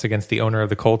strong stance against the owner of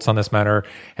the Colts on this matter,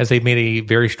 as they've made a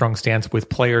very strong stance with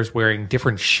players wearing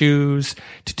different shoes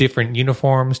to different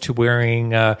uniforms to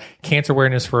wearing cancer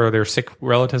awareness for their sick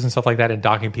relatives and stuff like that, and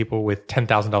docking people with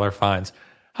 $10,000 fines.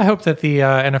 I hope that the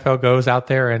NFL goes out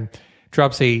there and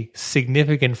drops a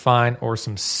significant fine or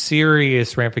some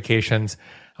serious ramifications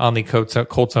on the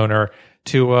Colts owner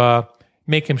to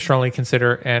make him strongly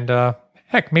consider and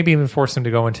heck, maybe even force him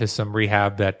to go into some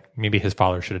rehab that maybe his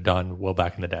father should have done well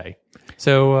back in the day.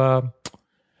 So,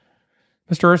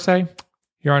 Mr. Irsay,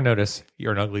 you're on notice.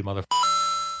 You're an ugly mother.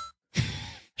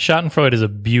 Schadenfreude is a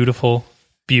beautiful,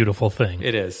 beautiful thing.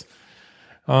 It is.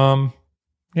 Yeah,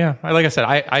 like I said,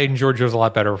 I enjoyed yours a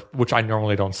lot better, which I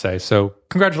normally don't say. So,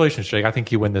 congratulations, Jake. I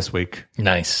think you win this week.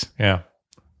 Nice. Yeah.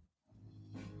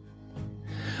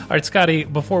 All right, Scotty,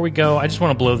 before we go, I just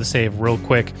want to blow the save real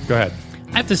quick. Go ahead.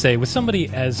 I have to say, with somebody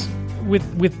as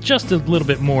with just a little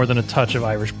bit more than a touch of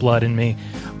Irish blood in me,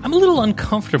 I'm a little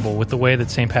uncomfortable with the way that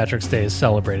St. Patrick's Day is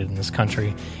celebrated in this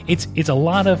country. It's a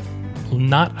lot of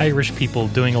not Irish people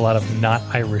doing a lot of not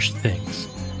Irish things.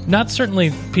 Not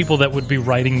certainly people that would be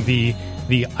writing the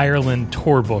Ireland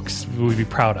tour books we would be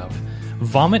proud of.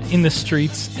 Vomit in the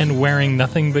streets and wearing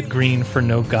nothing but green for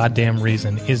no goddamn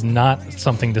reason is not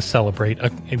something to celebrate a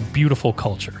beautiful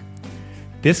culture.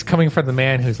 This coming from the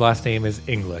man whose last name is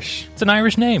English. It's an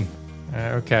Irish name.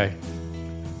 Okay.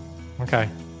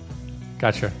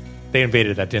 Gotcha. They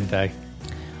invaded that, didn't they?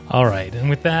 All right.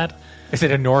 And with that... Is it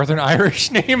a Northern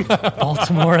Irish name?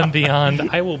 Baltimore and beyond,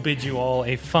 I will bid you all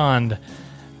a fond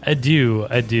adieu.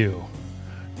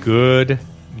 Good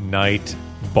night,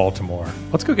 Baltimore.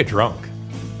 Let's go get drunk.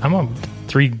 I'm on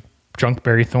 3 drunk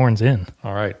Barry Thorns in.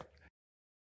 All right.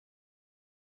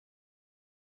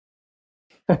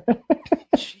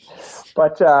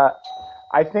 But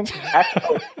I think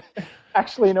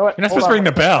actually, you know what? You're not supposed to ring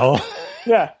the bell.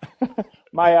 Yeah,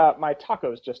 my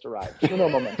tacos just arrived. Uno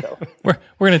momento. We're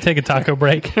gonna take a taco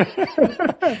break.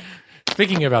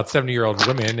 Speaking about 70-year-old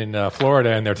women in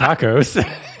Florida and their tacos.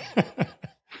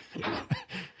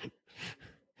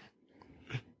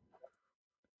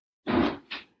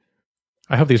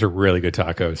 I hope these are really good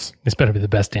tacos. This better be the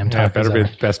best damn tacos. Yeah, better ever. be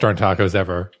the best darn tacos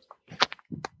ever.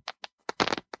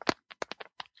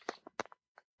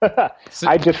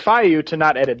 I defy you to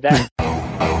not edit that.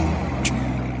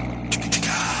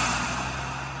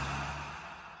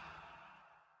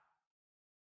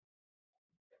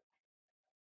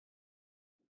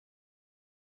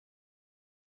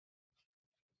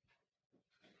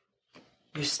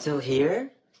 You're still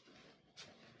here?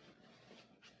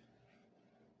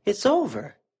 It's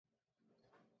over.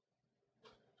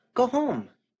 Go home.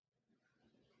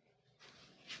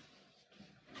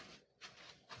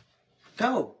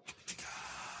 Go.